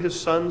vain for his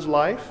son's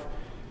life?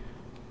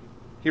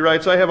 He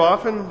writes, I have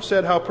often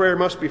said how prayer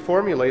must be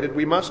formulated.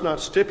 We must not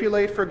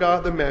stipulate for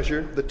God the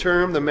measure, the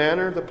term, the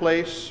manner, the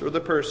place, or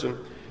the person.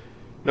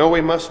 No,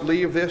 we must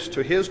leave this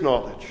to his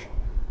knowledge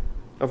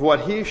of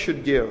what he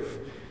should give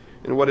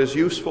and what is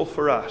useful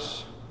for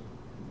us.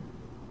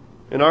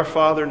 And our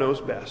Father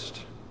knows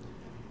best.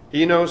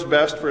 He knows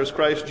best, for as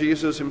Christ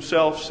Jesus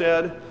himself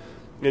said,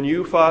 and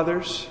you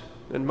fathers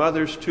and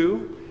mothers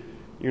too,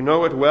 you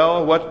know it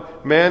well.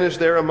 What man is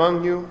there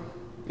among you?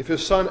 If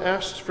his son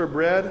asks for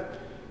bread,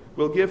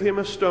 we'll give him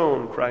a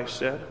stone, Christ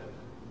said.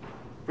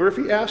 Or if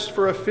he asks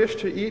for a fish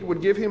to eat,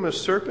 would give him a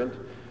serpent?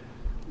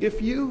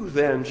 If you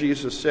then,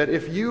 Jesus said,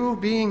 if you,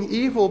 being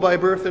evil by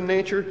birth and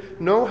nature,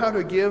 know how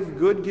to give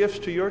good gifts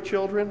to your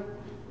children,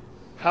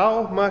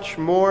 how much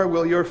more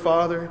will your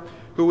Father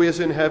who is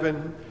in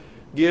heaven,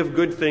 give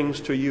good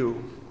things to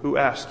you who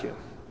ask him.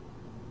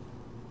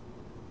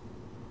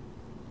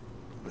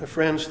 My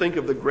friends, think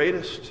of the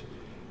greatest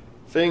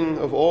thing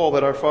of all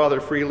that our Father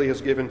freely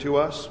has given to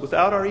us.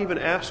 Without our even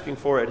asking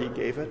for it, he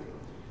gave it.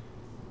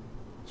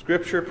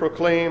 Scripture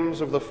proclaims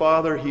of the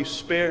Father, he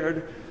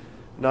spared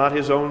not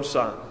his own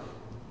Son.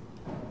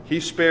 He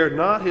spared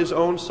not his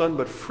own Son,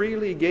 but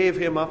freely gave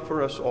him up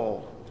for us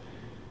all.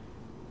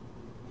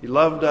 He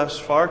loved us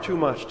far too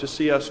much to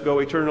see us go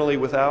eternally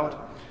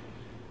without.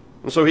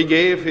 And so he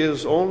gave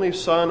his only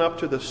Son up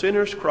to the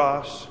sinner's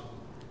cross,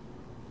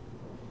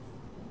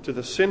 to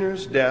the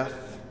sinner's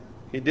death.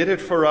 He did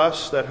it for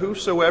us, that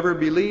whosoever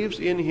believes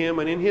in him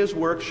and in his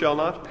work shall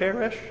not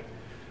perish,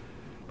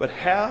 but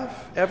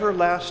have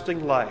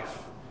everlasting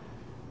life,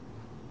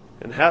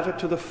 and have it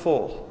to the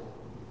full.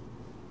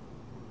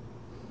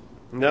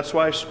 And that's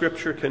why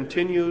Scripture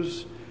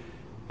continues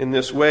in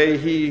this way.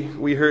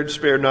 We heard,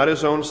 spared not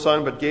his own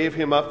Son, but gave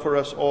him up for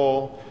us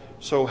all.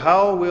 So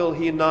how will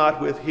he not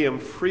with him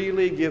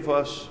freely give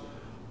us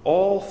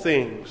all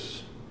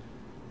things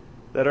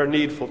that are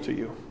needful to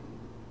you?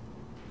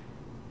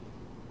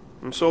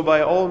 And so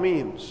by all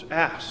means,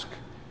 ask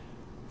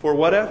for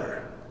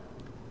whatever,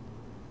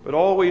 but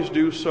always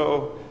do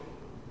so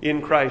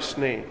in Christ's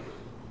name.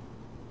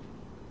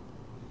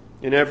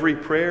 In every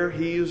prayer,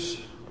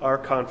 he's our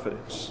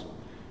confidence.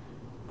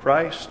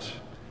 Christ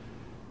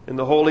and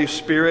the Holy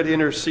Spirit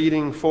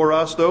interceding for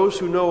us, those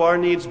who know our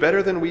needs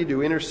better than we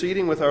do,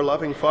 interceding with our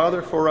loving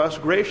Father for us,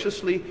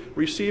 graciously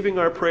receiving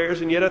our prayers,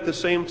 and yet at the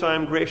same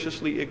time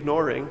graciously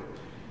ignoring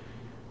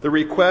the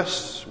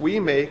requests we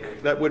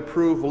make that would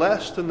prove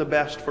less than the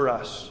best for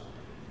us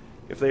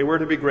if they were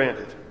to be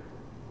granted.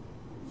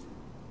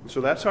 And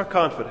so that's our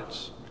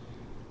confidence.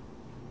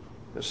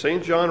 As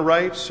St. John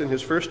writes in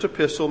his first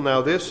epistle,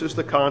 now this is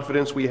the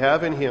confidence we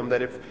have in him,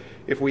 that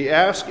if we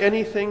ask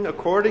anything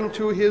according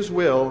to his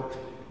will,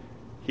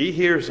 he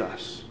hears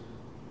us.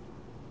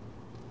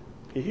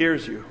 He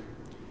hears you.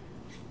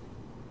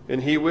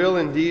 And he will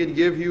indeed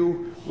give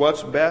you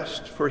what's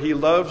best, for he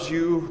loves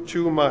you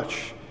too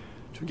much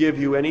to give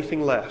you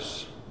anything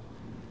less.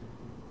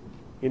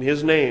 In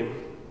his name,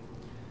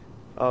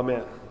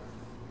 amen.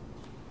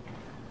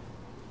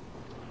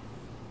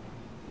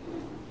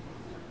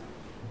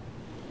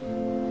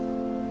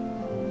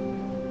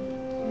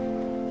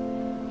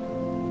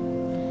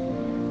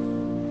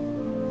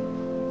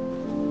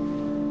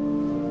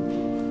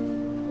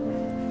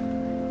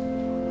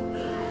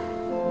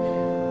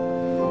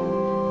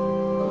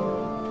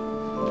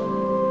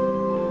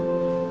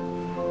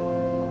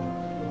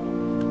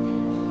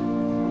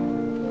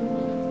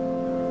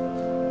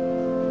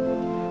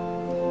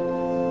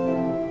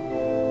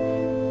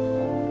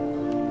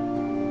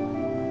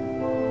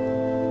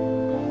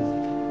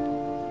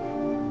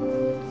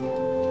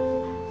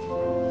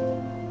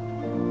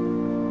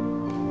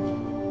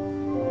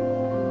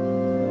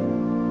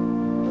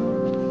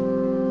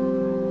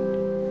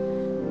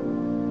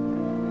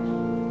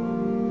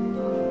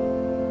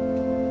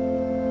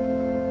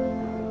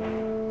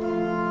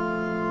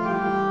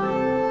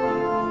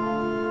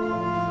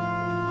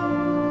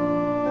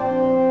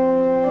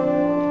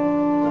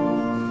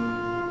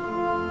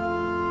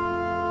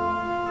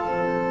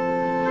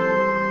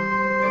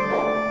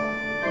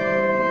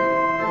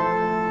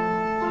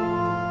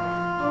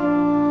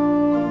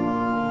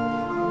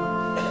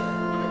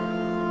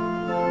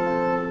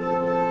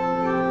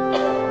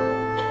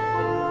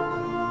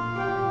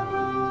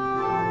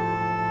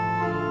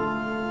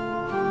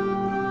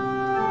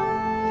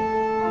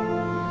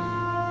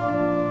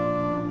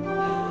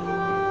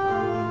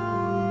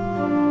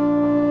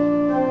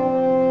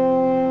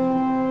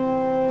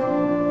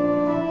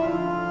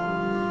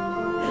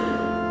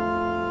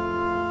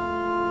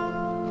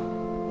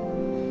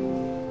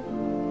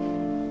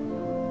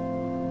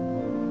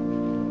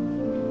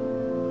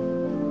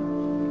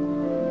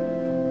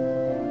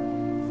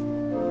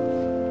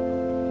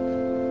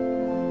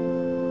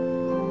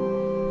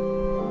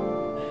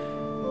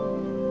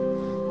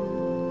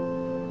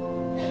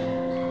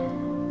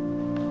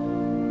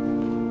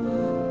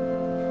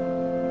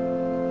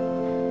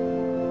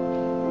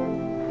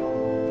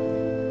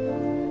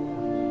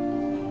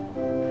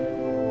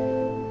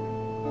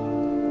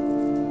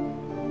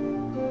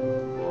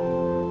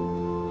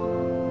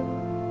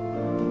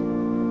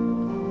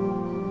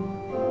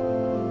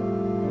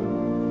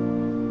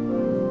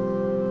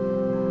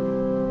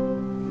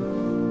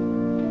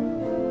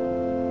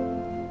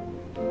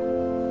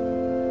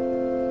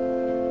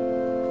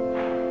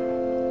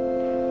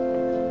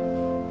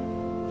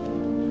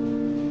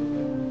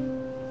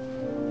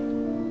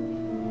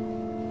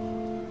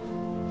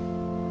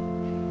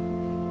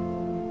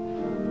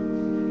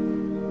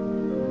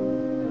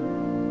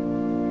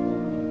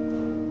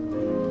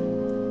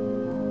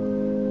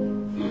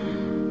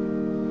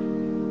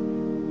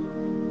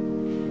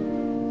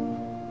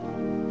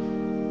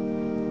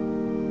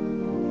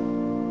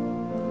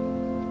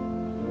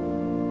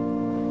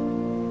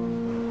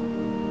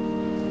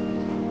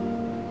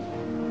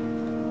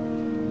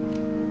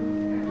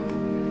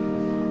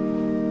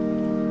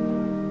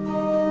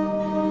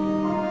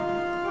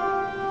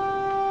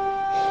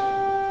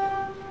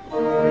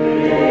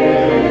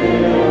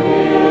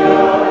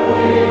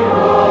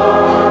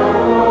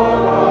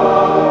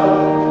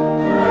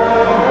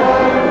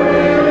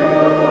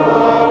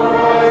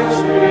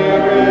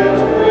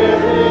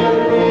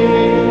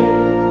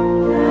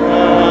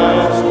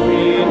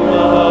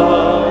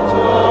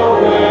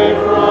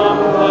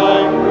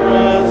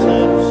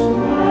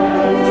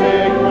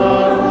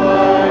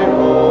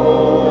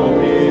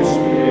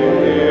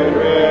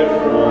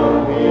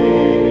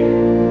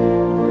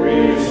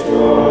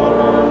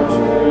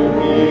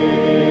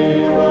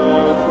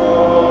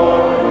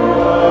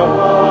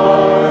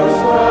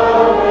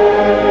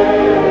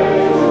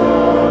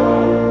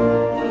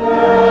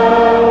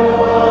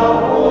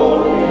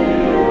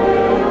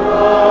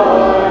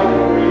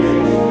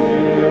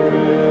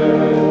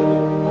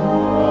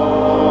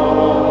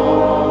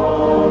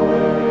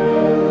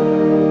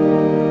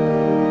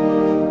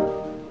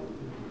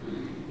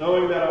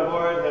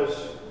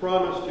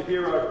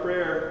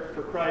 prayer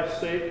for Christ's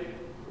sake,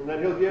 and that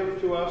he'll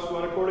give to us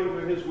what, according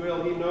to his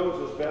will, he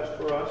knows is best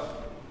for us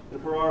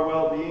and for our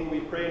well-being. We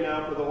pray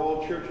now for the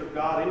whole Church of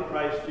God in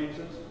Christ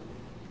Jesus,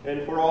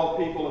 and for all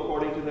people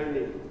according to their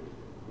need.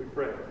 We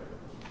pray.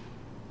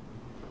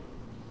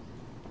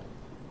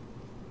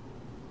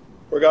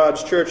 For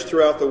God's church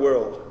throughout the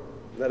world,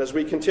 that as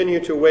we continue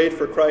to wait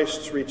for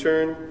Christ's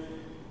return,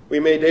 we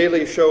may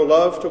daily show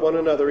love to one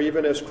another,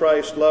 even as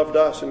Christ loved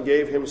us and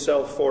gave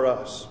himself for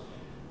us.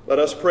 Let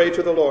us pray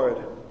to the Lord.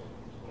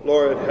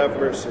 Lord, have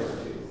mercy.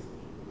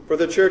 For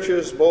the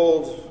church's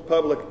bold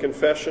public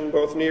confession,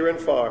 both near and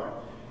far,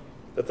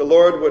 that the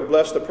Lord would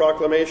bless the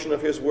proclamation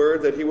of his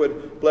word, that he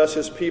would bless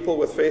his people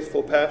with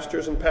faithful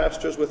pastors, and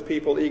pastors with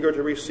people eager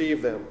to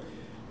receive them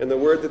in the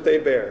word that they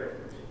bear.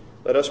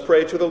 Let us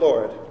pray to the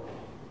Lord.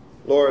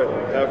 Lord,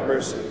 have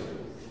mercy.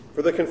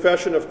 For the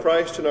confession of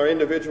Christ in our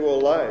individual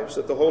lives,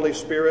 that the Holy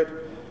Spirit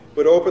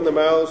would open the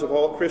mouths of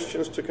all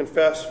Christians to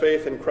confess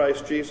faith in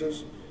Christ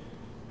Jesus,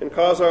 and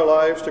cause our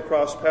lives to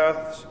cross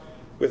paths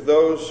with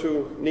those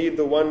who need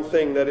the one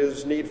thing that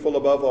is needful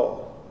above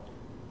all.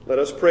 Let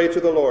us pray to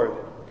the Lord.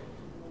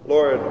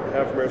 Lord,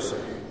 have mercy.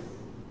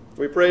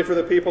 We pray for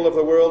the people of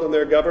the world and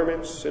their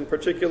governments, in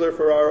particular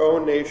for our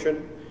own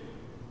nation,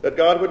 that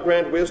God would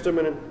grant wisdom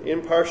and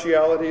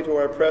impartiality to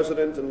our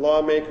president and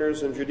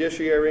lawmakers and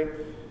judiciary,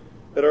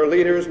 that our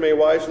leaders may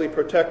wisely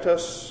protect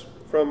us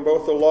from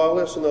both the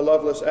lawless and the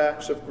loveless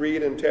acts of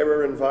greed and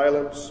terror and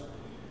violence.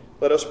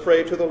 Let us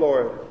pray to the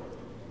Lord.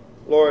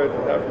 Lord,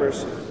 have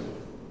mercy.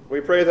 We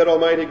pray that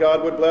Almighty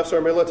God would bless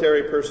our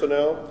military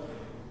personnel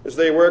as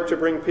they work to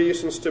bring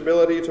peace and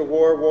stability to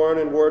war-worn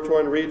and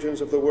war-torn regions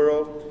of the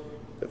world,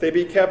 that they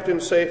be kept in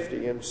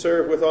safety and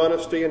serve with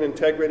honesty and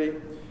integrity,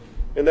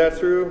 and that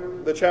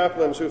through the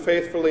chaplains who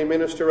faithfully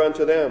minister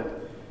unto them,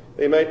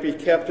 they might be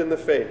kept in the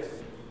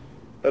faith.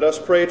 Let us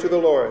pray to the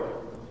Lord.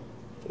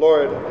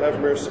 Lord, have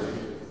mercy.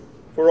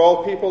 For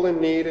all people in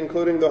need,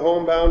 including the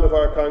homebound of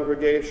our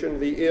congregation,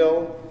 the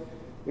ill,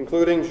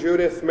 including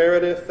Judith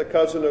Meredith, the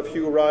cousin of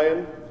Hugh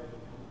Ryan,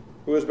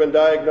 who has been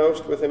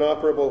diagnosed with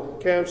inoperable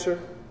cancer,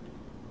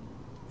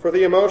 for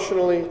the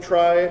emotionally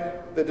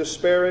tried, the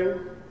despairing,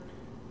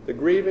 the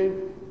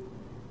grieving,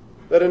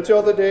 that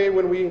until the day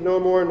when we no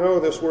more know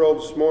this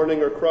world's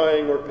mourning or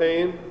crying or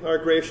pain, our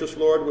gracious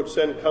Lord would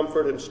send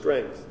comfort and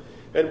strength,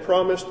 and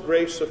promised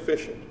grace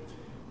sufficient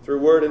through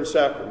word and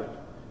sacrament,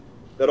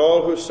 that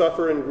all who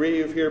suffer and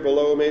grieve here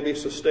below may be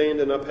sustained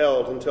and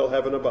upheld until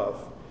heaven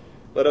above.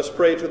 Let us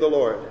pray to the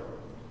Lord.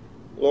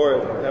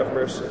 Lord, have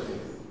mercy.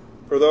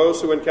 For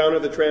those who encounter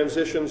the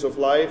transitions of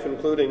life,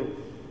 including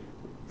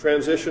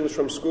transitions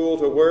from school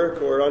to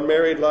work, or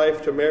unmarried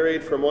life to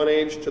married, from one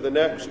age to the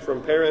next,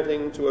 from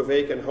parenting to a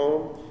vacant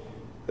home,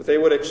 that they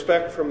would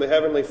expect from the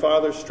Heavenly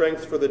Father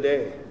strength for the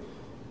day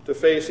to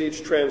face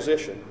each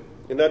transition,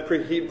 and that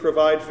he'd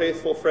provide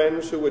faithful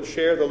friends who would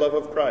share the love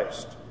of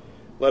Christ.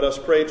 Let us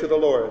pray to the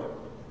Lord.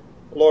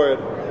 Lord,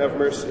 have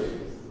mercy.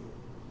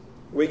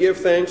 We give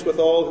thanks with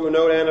all who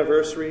note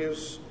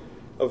anniversaries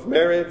of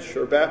marriage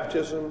or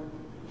baptism,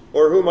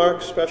 or who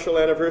mark special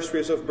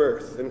anniversaries of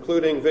birth,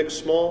 including Vic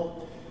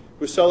Small,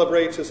 who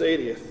celebrates his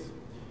 80th,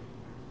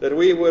 that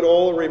we would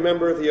all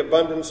remember the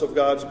abundance of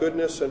God's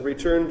goodness and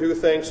return due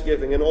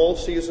thanksgiving in all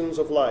seasons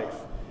of life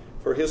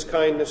for his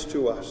kindness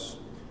to us.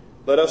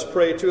 Let us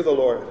pray to the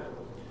Lord.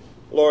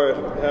 Lord,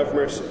 have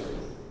mercy.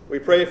 We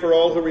pray for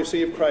all who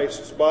receive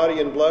Christ's body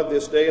and blood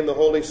this day in the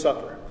Holy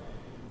Supper,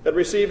 that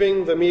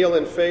receiving the meal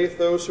in faith,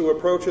 those who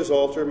approach his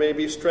altar may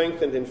be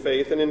strengthened in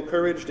faith and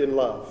encouraged in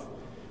love.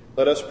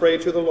 Let us pray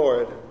to the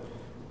Lord.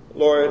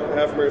 Lord,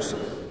 have mercy.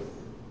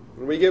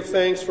 And we give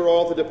thanks for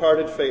all the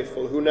departed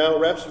faithful who now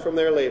rest from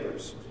their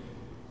labors.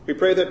 We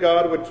pray that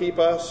God would keep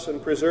us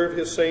and preserve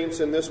his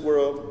saints in this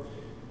world,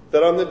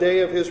 that on the day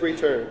of his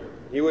return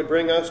he would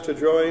bring us to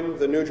join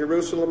the New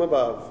Jerusalem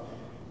above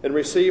and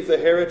receive the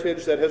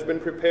heritage that has been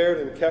prepared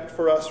and kept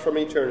for us from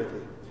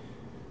eternity.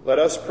 Let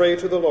us pray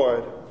to the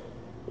Lord.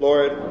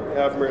 Lord,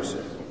 have mercy.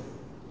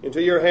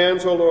 Into your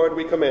hands, O Lord,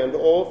 we commend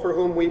all for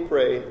whom we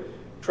pray,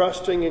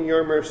 trusting in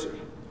your mercy,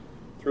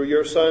 through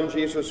your Son,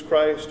 Jesus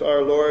Christ,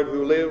 our Lord,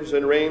 who lives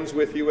and reigns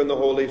with you in the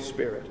Holy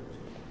Spirit,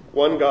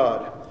 one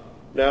God,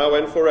 now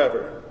and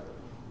forever.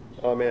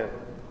 Amen.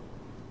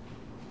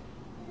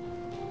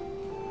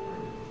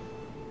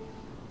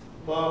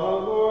 The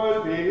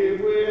Lord be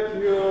with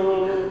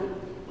you.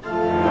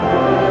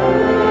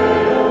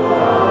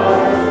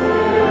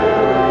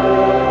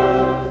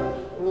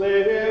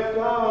 Lift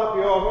up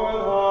your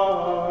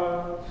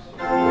hearts.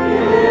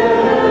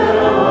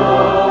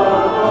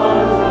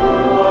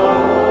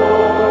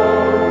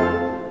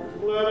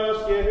 Let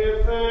us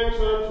give thanks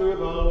unto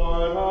the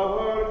Lord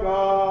our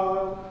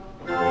God.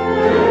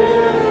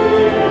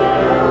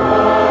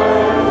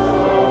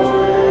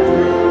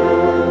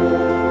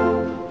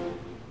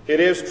 It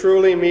is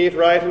truly meet,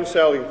 right, and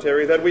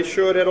salutary that we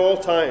should at all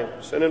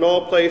times and in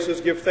all places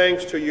give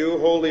thanks to you,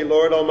 Holy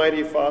Lord,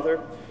 Almighty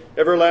Father,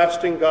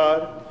 everlasting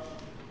God,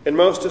 and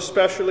most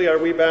especially are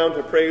we bound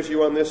to praise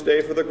you on this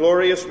day for the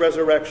glorious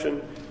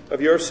resurrection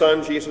of your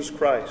Son, Jesus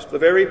Christ, the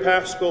very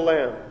Paschal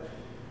Lamb,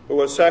 who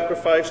was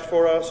sacrificed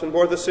for us and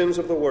bore the sins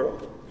of the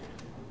world.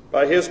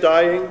 By his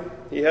dying,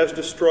 he has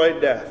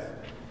destroyed death,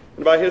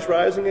 and by his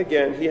rising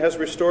again, he has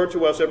restored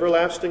to us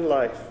everlasting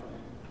life.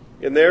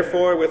 And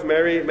therefore, with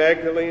Mary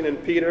Magdalene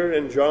and Peter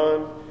and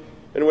John,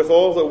 and with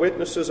all the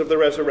witnesses of the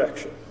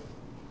resurrection,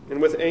 and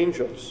with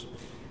angels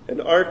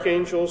and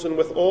archangels, and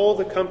with all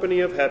the company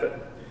of heaven,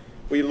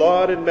 we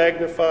laud and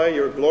magnify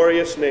your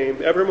glorious name,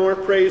 evermore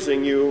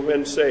praising you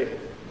and saying,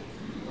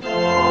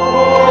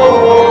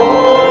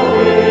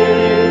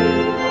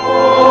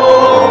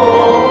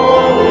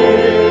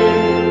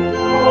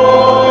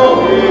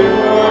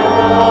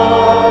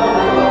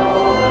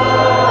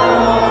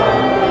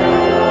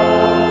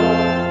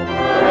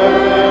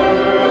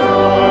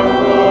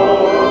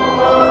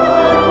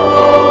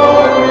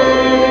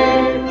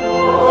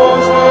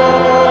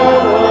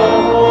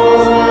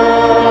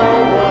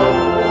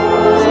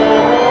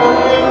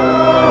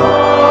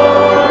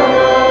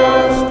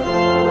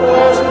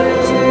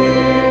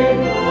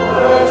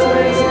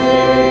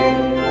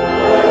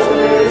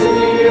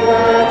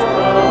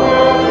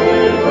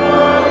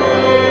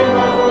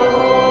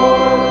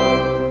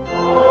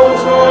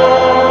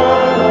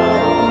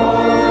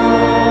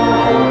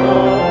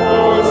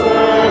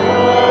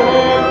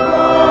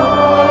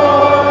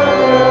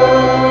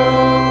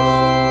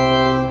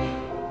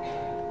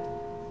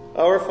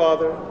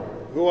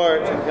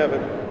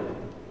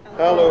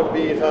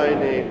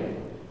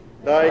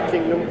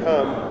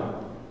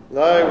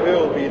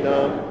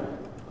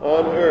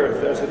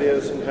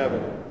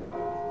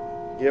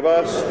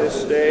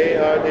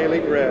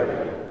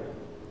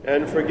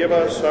 forgive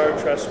us our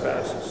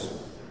trespasses,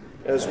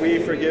 as we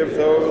forgive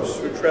those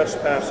who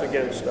trespass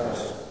against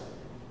us.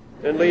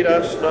 And lead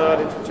us not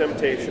into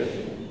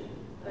temptation,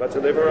 but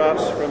deliver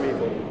us from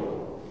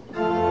evil.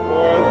 For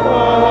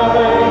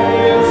thine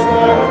is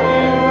the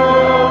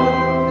kingdom,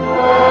 and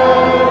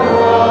the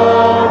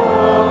power,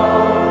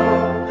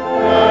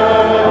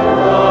 and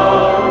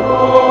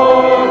the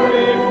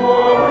glory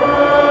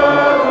forever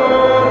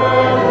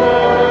and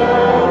ever.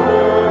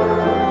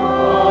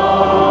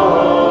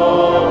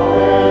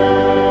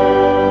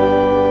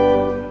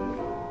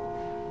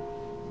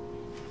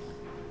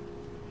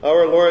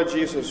 Our Lord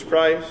Jesus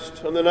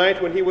Christ, on the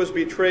night when he was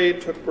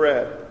betrayed, took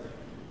bread.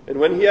 And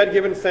when he had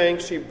given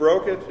thanks, he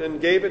broke it and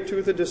gave it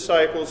to the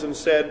disciples and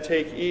said,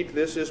 "Take, eat,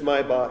 this is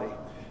my body,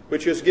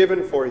 which is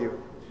given for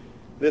you.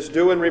 This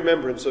do in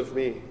remembrance of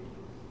me."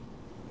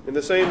 In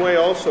the same way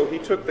also he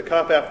took the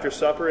cup after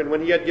supper, and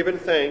when he had given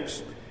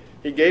thanks,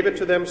 he gave it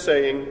to them,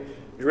 saying,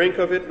 "Drink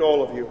of it,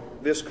 all of you.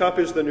 This cup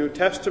is the New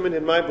Testament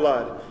in my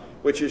blood,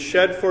 which is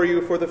shed for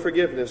you for the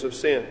forgiveness of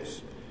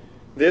sins.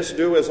 This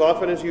do as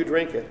often as you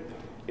drink it,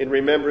 in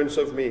remembrance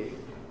of me."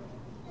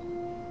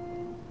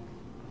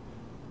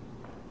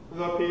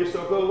 The peace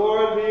of the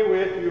Lord be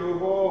with you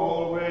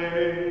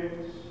always.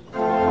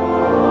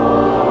 Amen.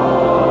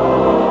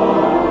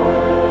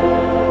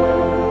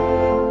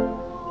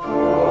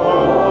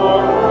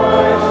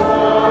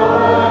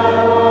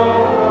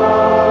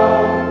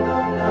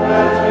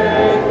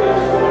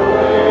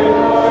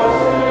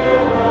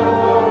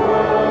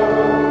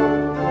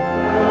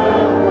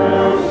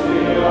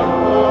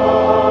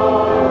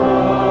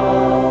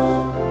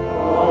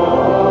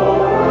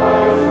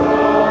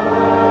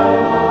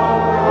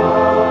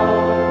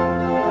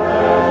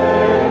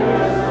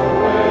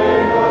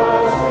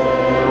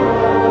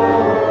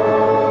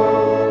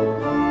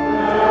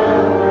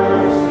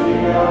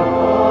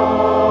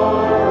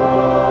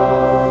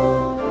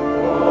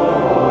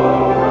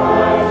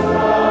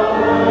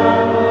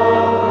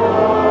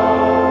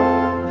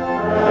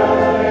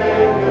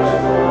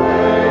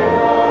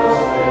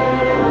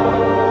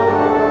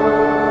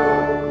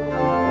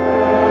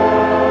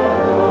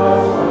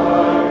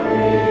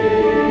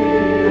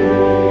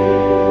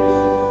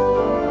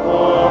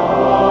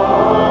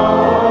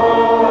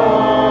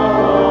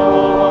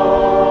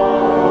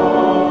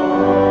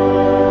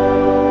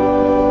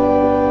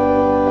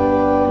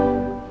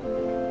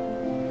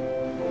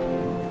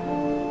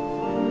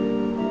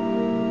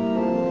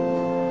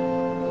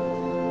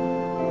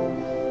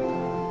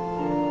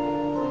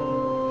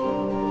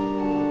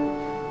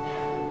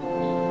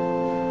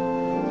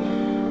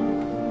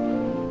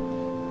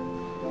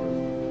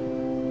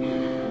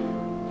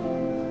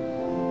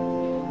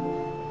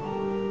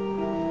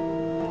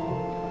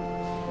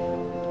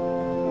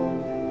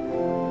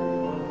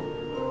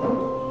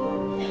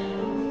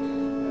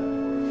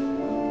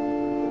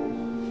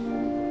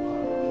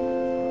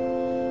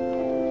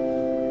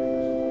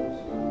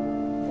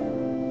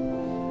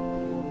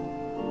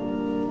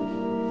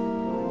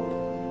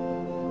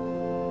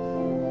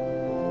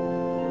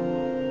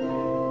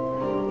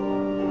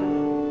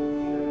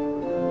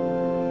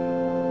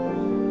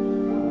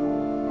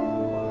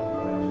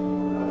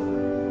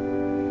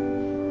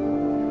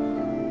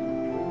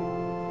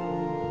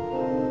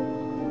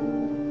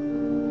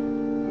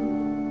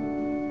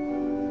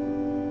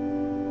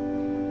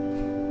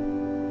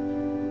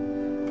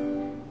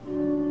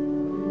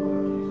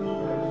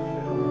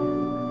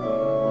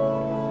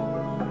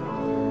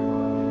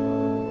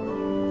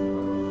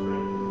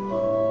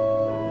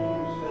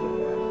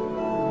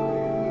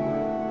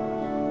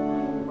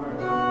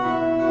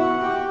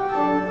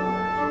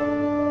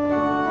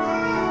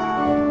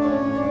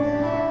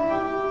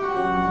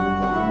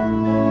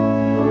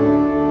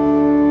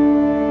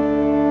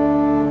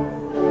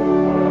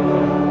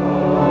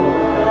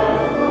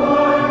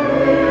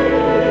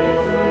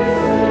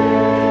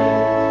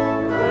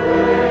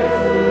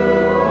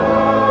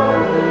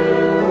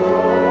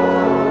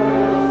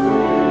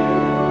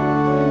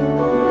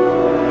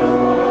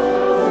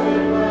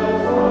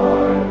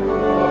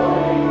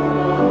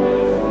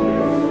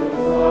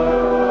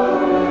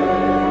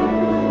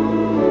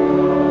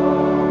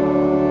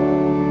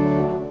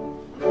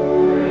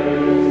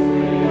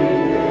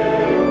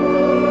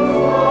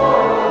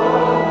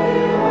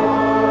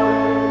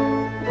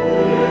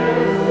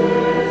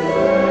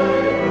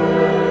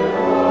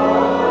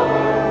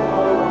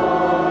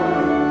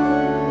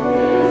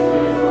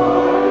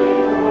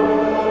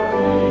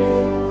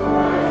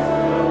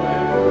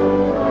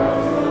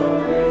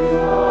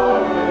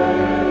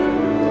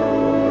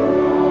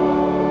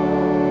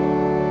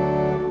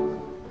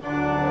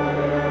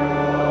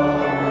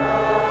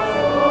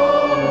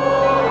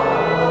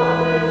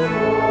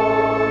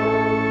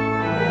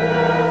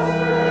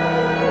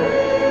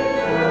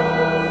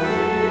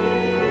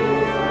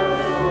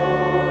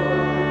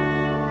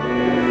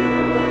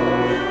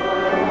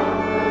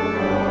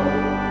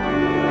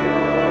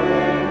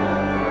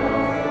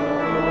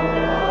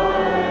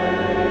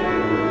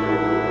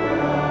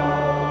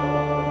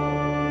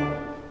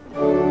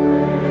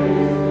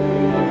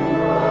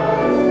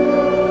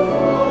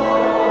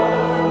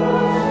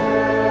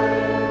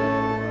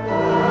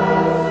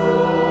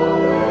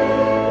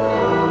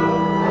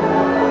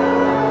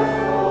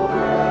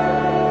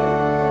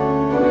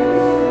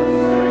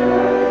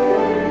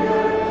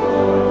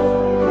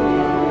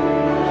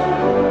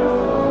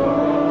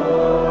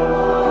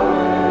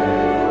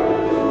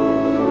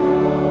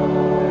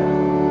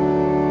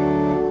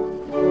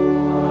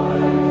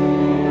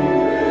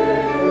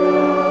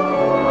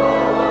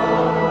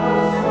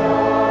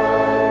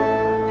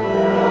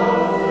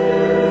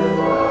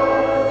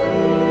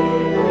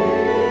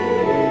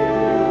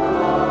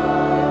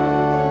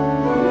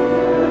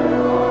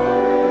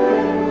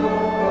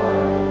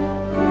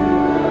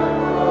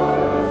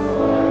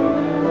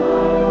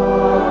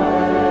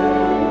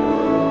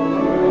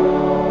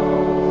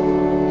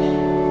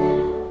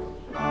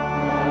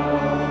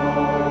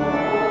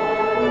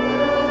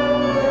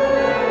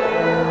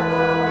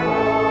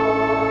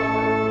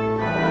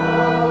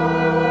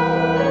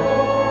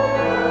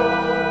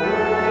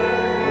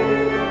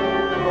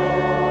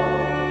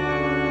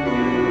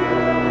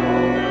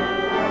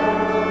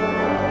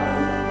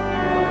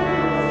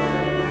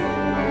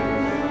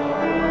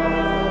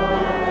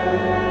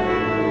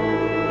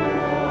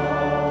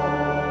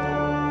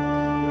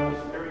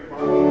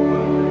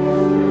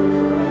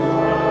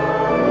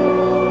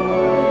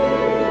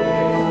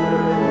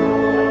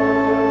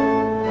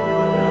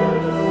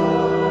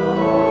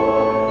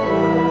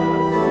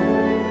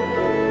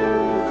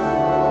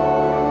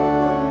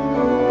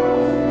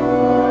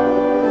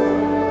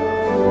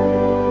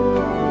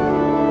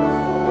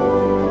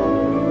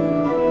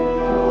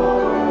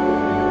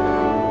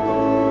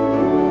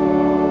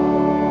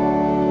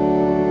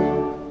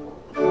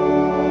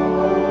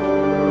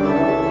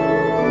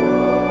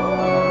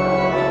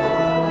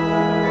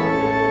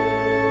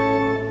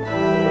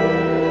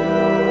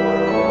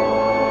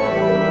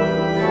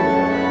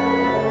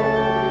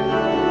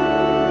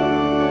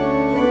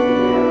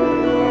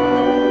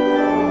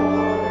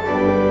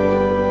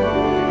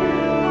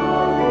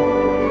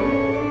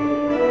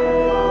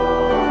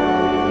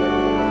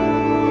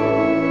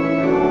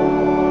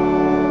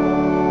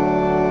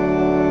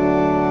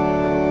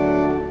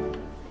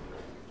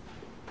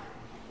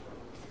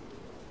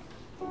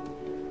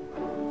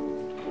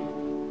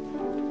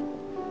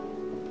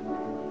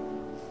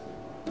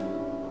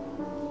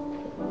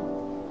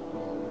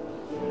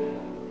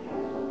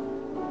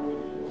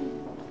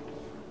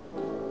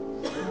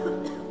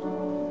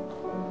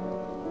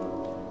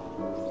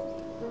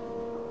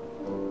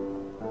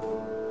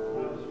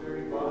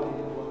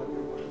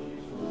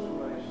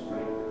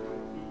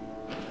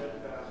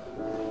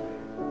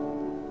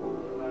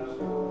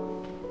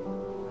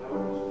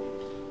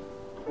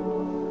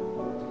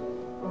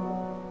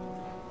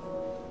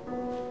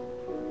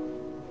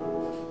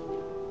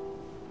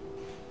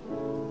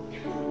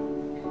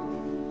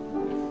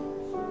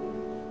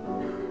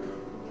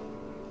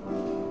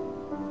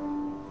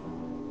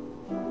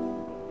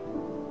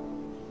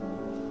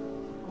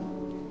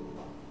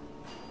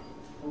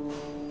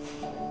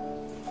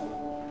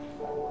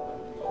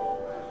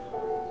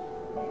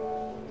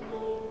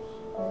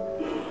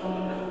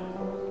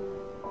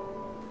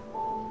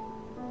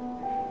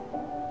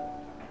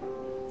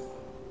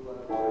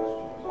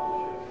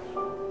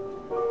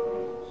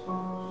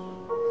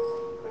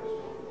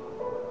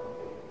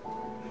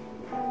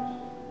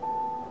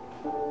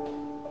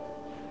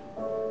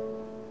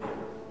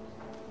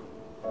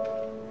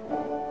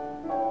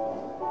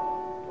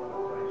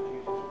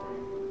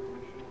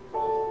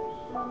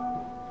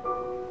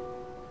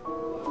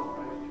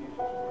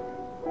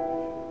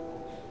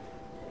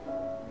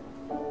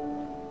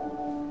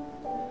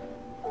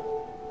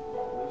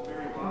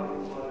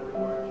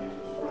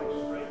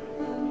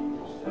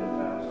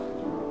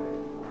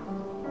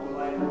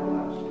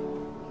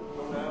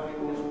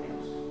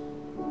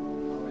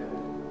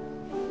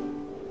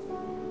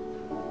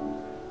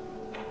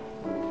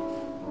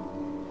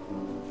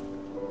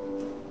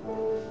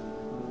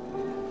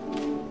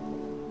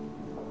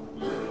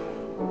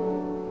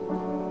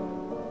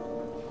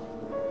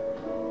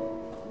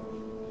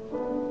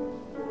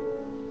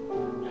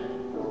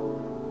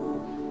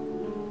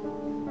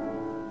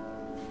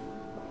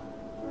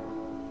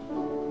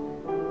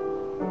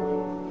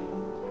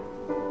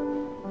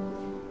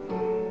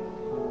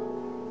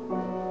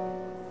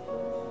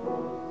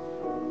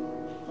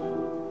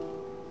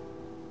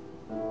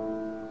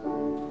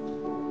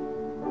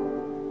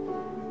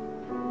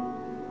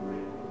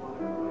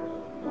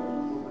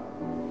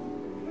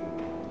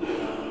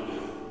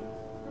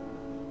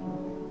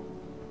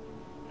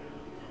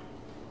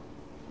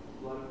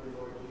 blood of the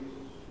Lord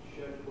Jesus,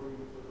 shed for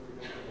you for the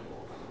remission of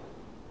all sins.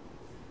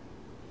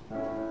 The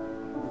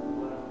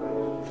blood of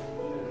Christ,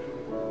 shed for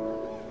you for the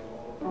remission of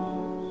all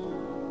sins.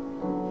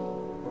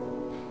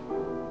 The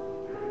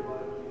very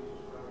blood of Jesus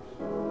Christ,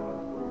 poured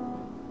out for you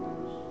for the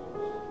forgiveness of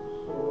all sins.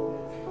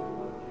 The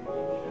blood of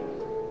Jesus shed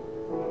for you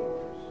for the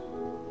forgiveness of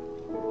all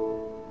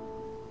sins.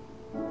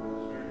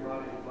 The very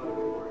body and blood of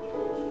the Lord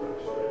Jesus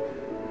Christ,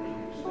 strengthen you and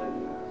keep you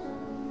steadfast.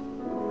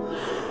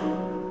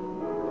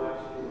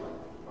 Everlasting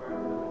life, our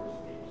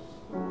peace.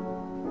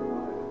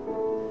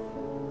 Amen.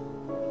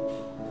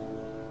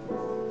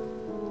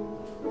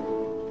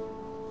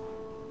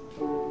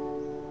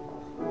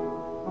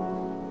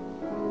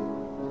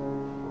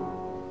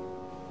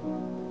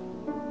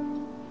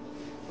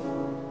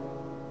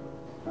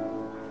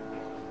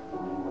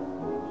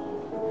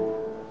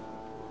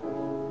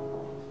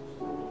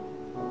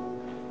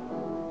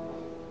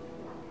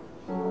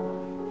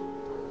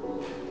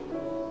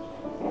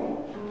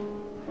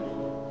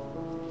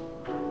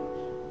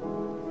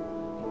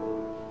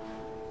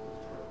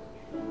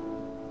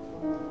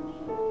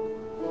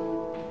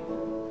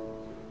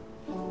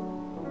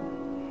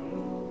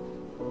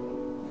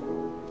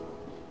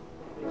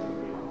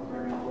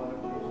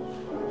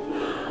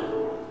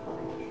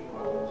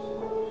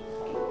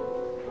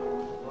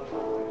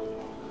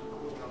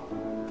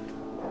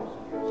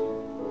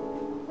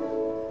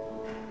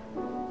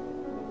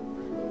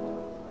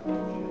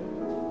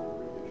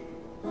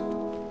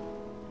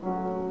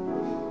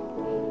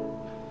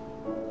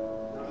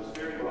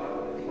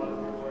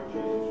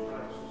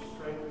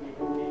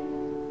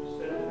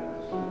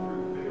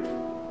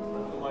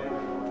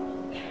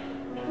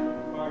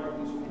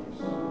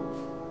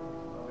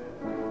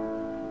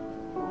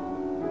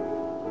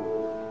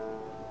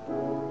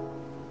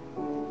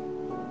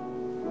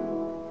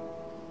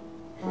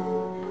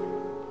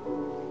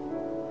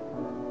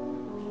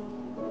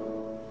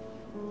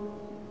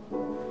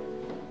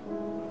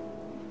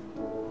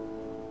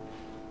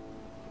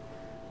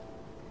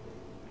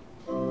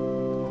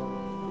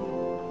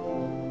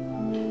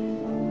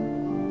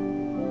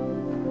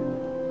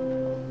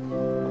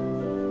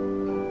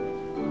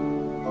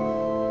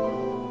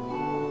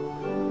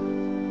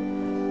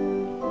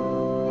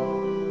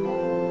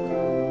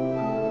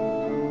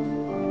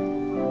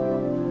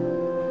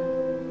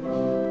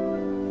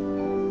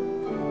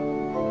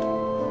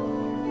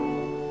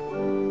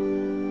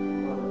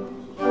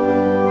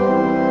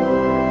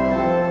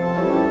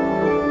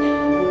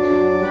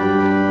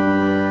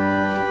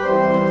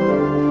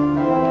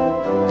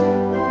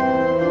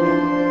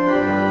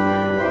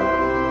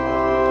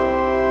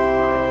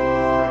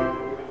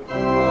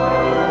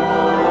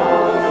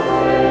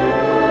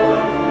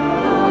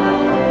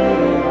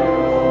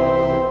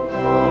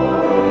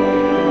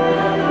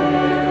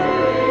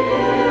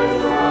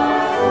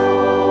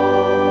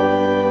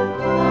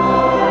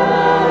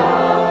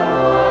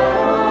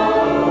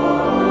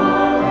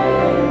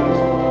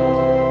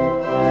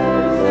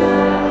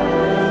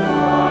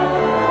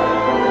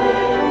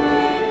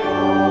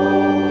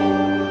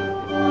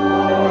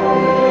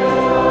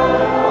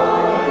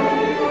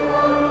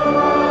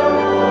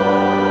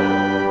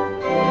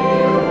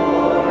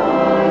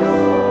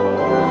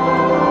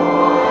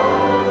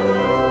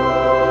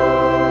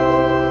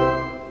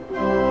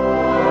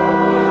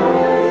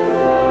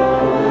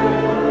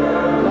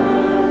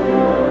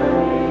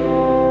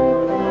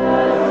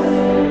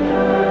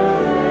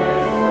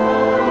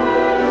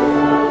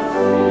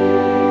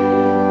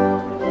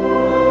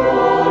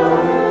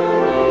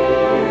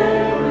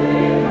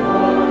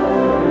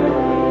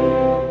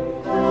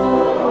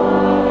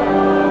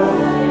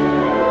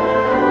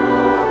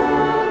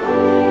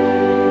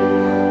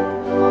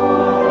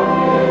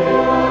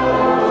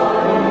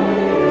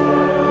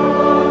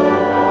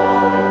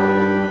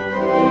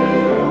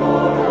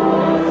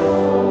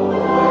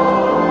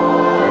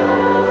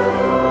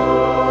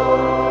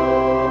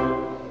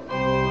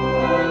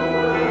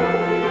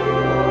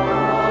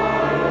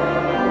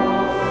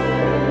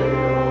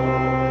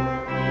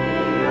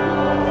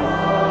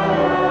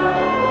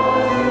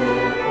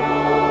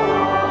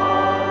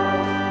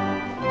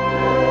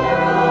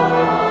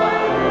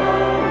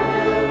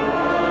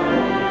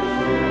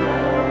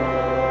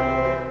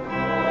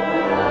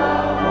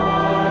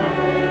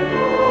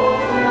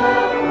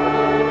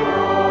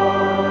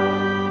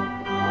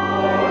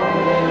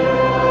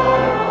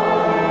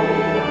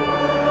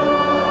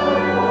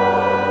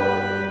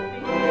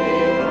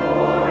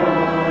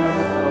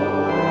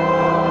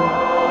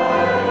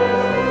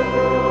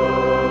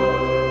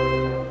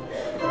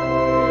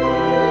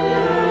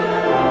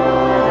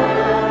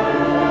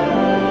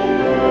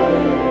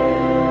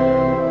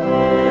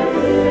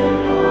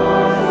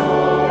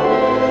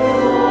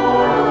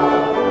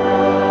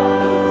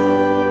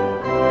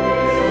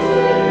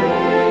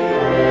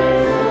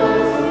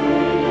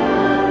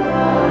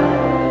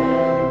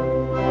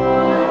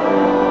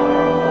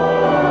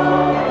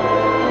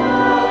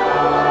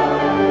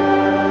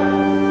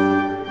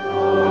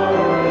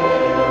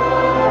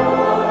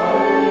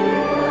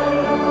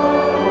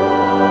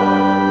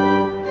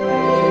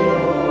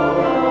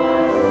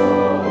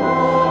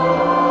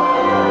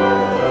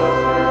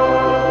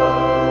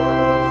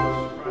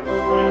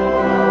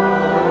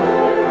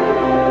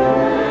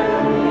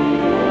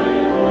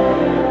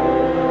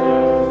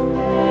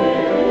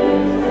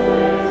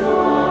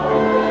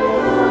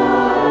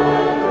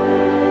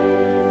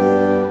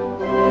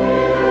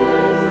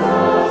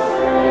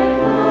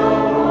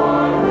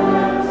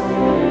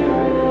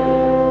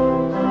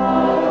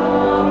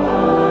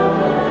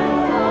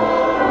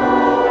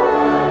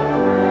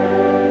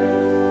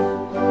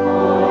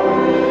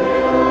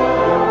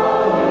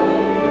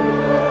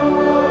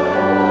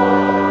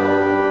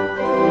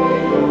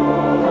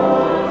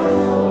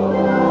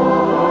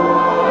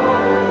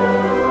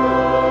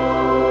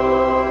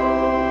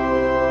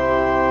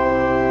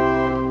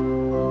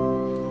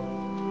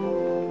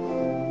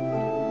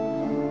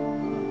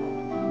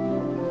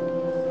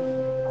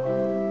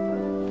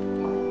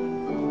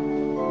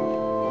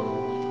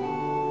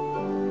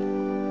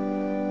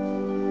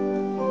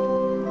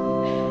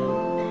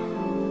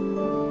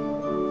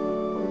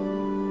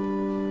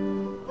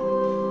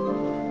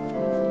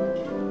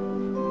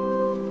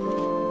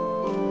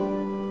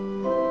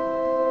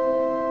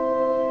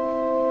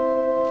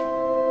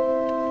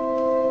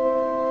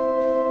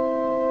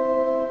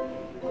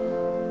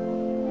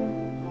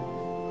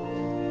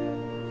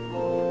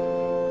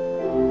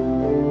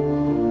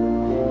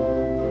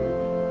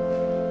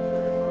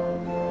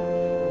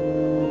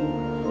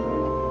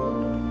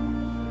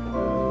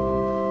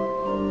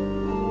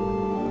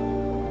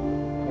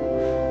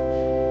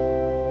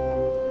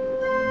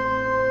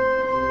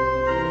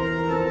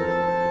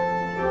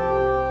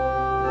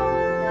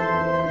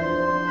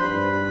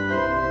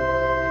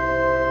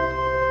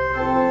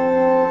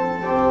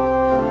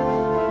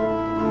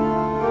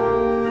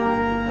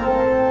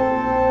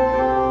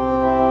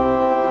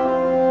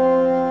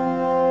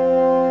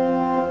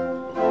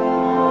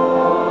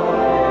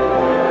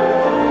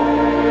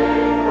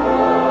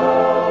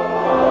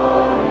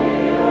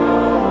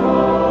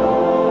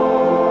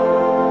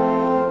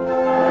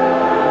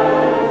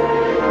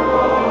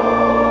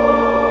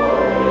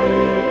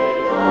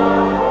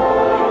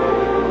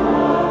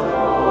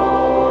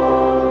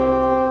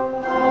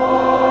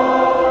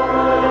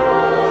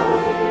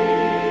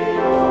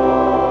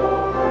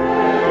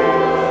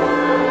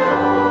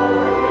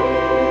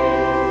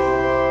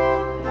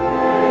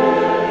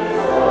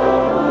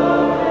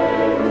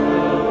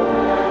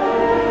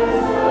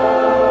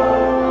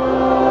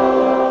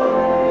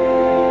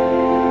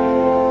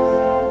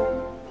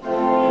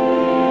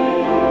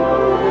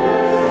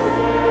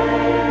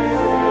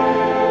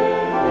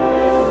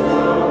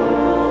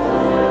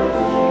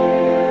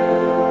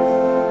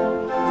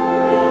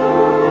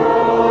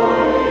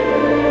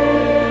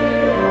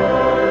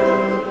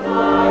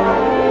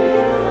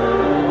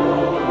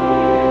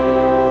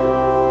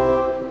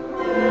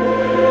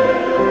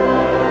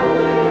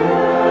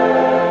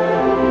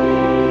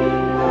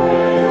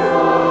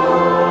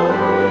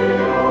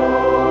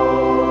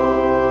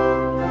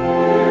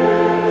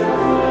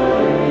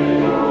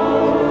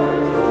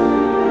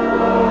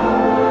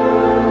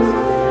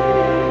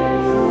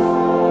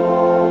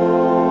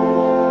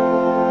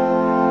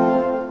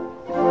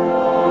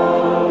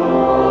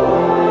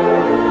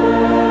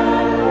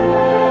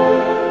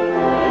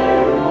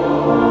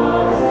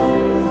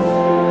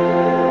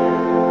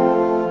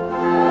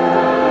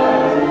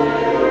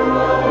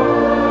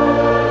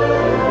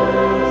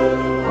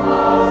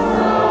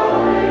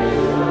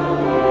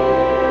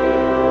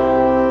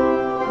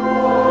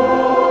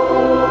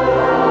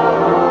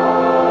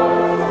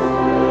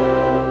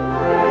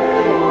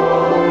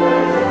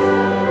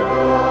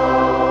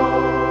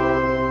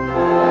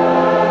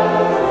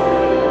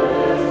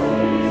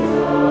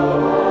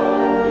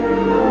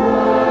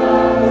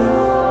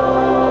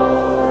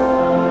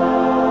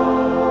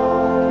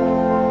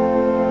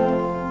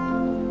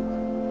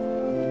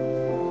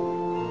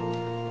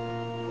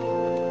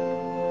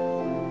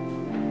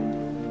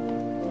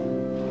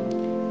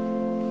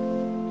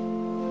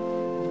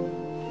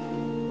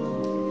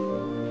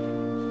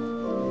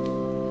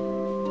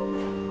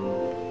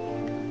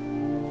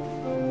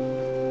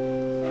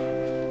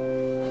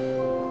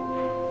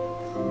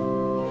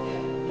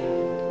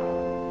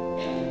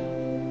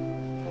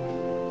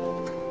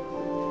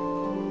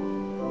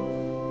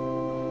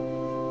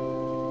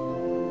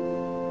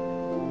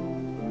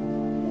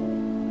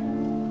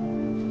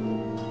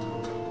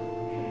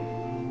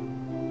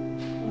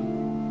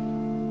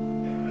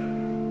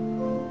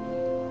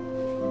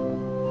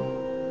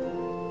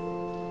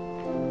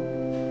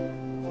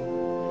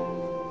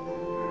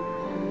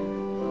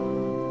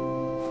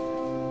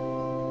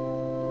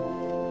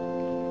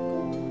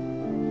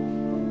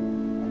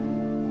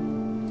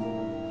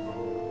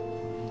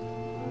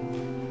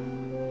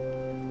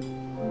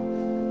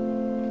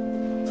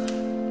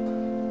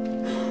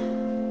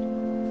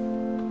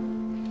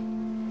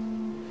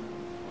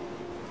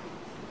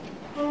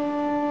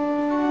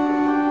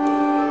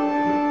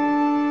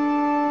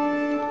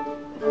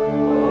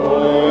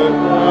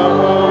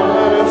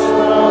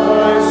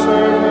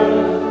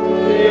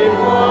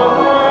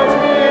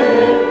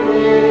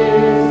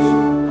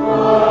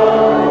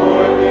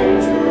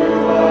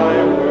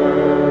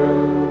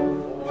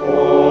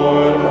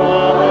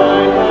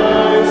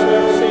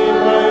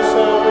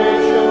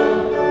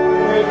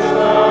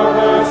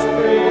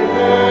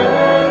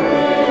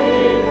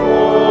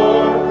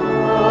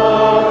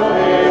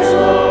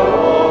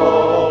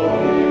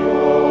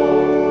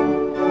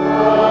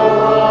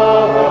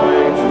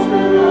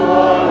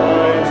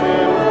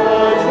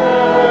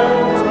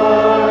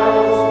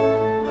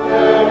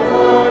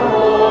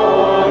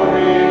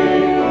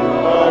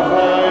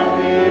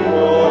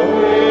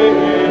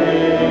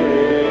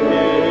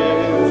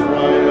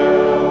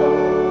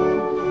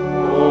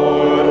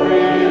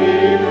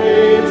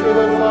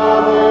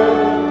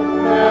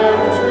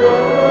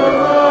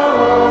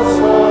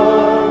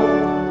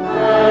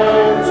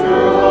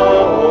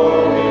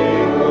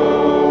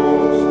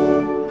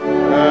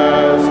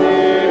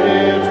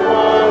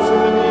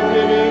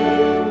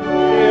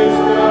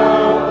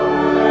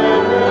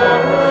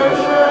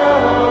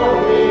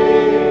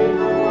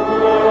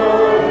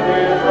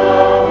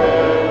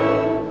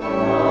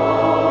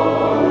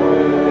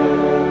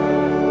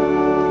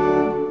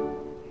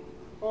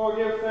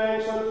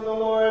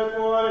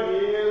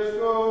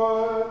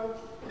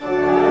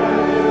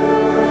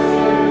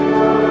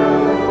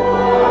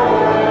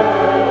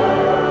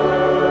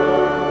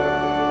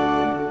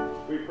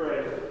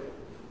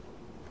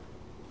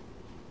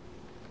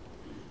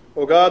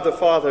 God the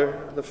Father,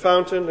 the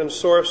fountain and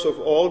source of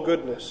all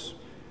goodness,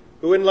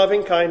 who in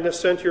loving kindness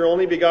sent your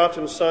only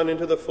begotten Son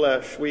into the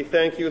flesh, we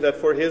thank you that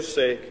for his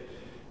sake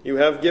you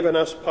have given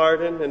us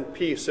pardon and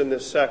peace in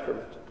this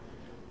sacrament.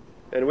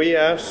 And we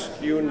ask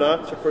you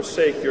not to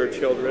forsake your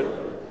children,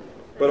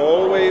 but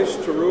always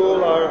to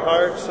rule our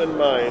hearts and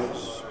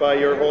minds by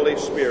your Holy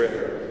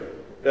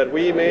Spirit, that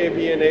we may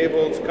be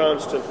enabled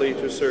constantly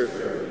to serve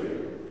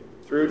you.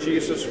 Through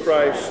Jesus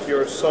Christ,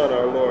 your Son,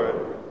 our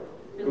Lord,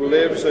 who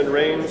lives and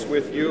reigns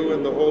with you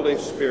in the Holy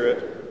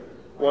Spirit,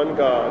 one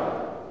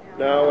God,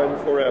 now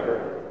and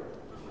forever.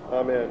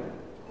 Amen.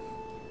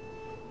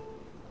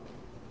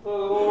 The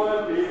Lord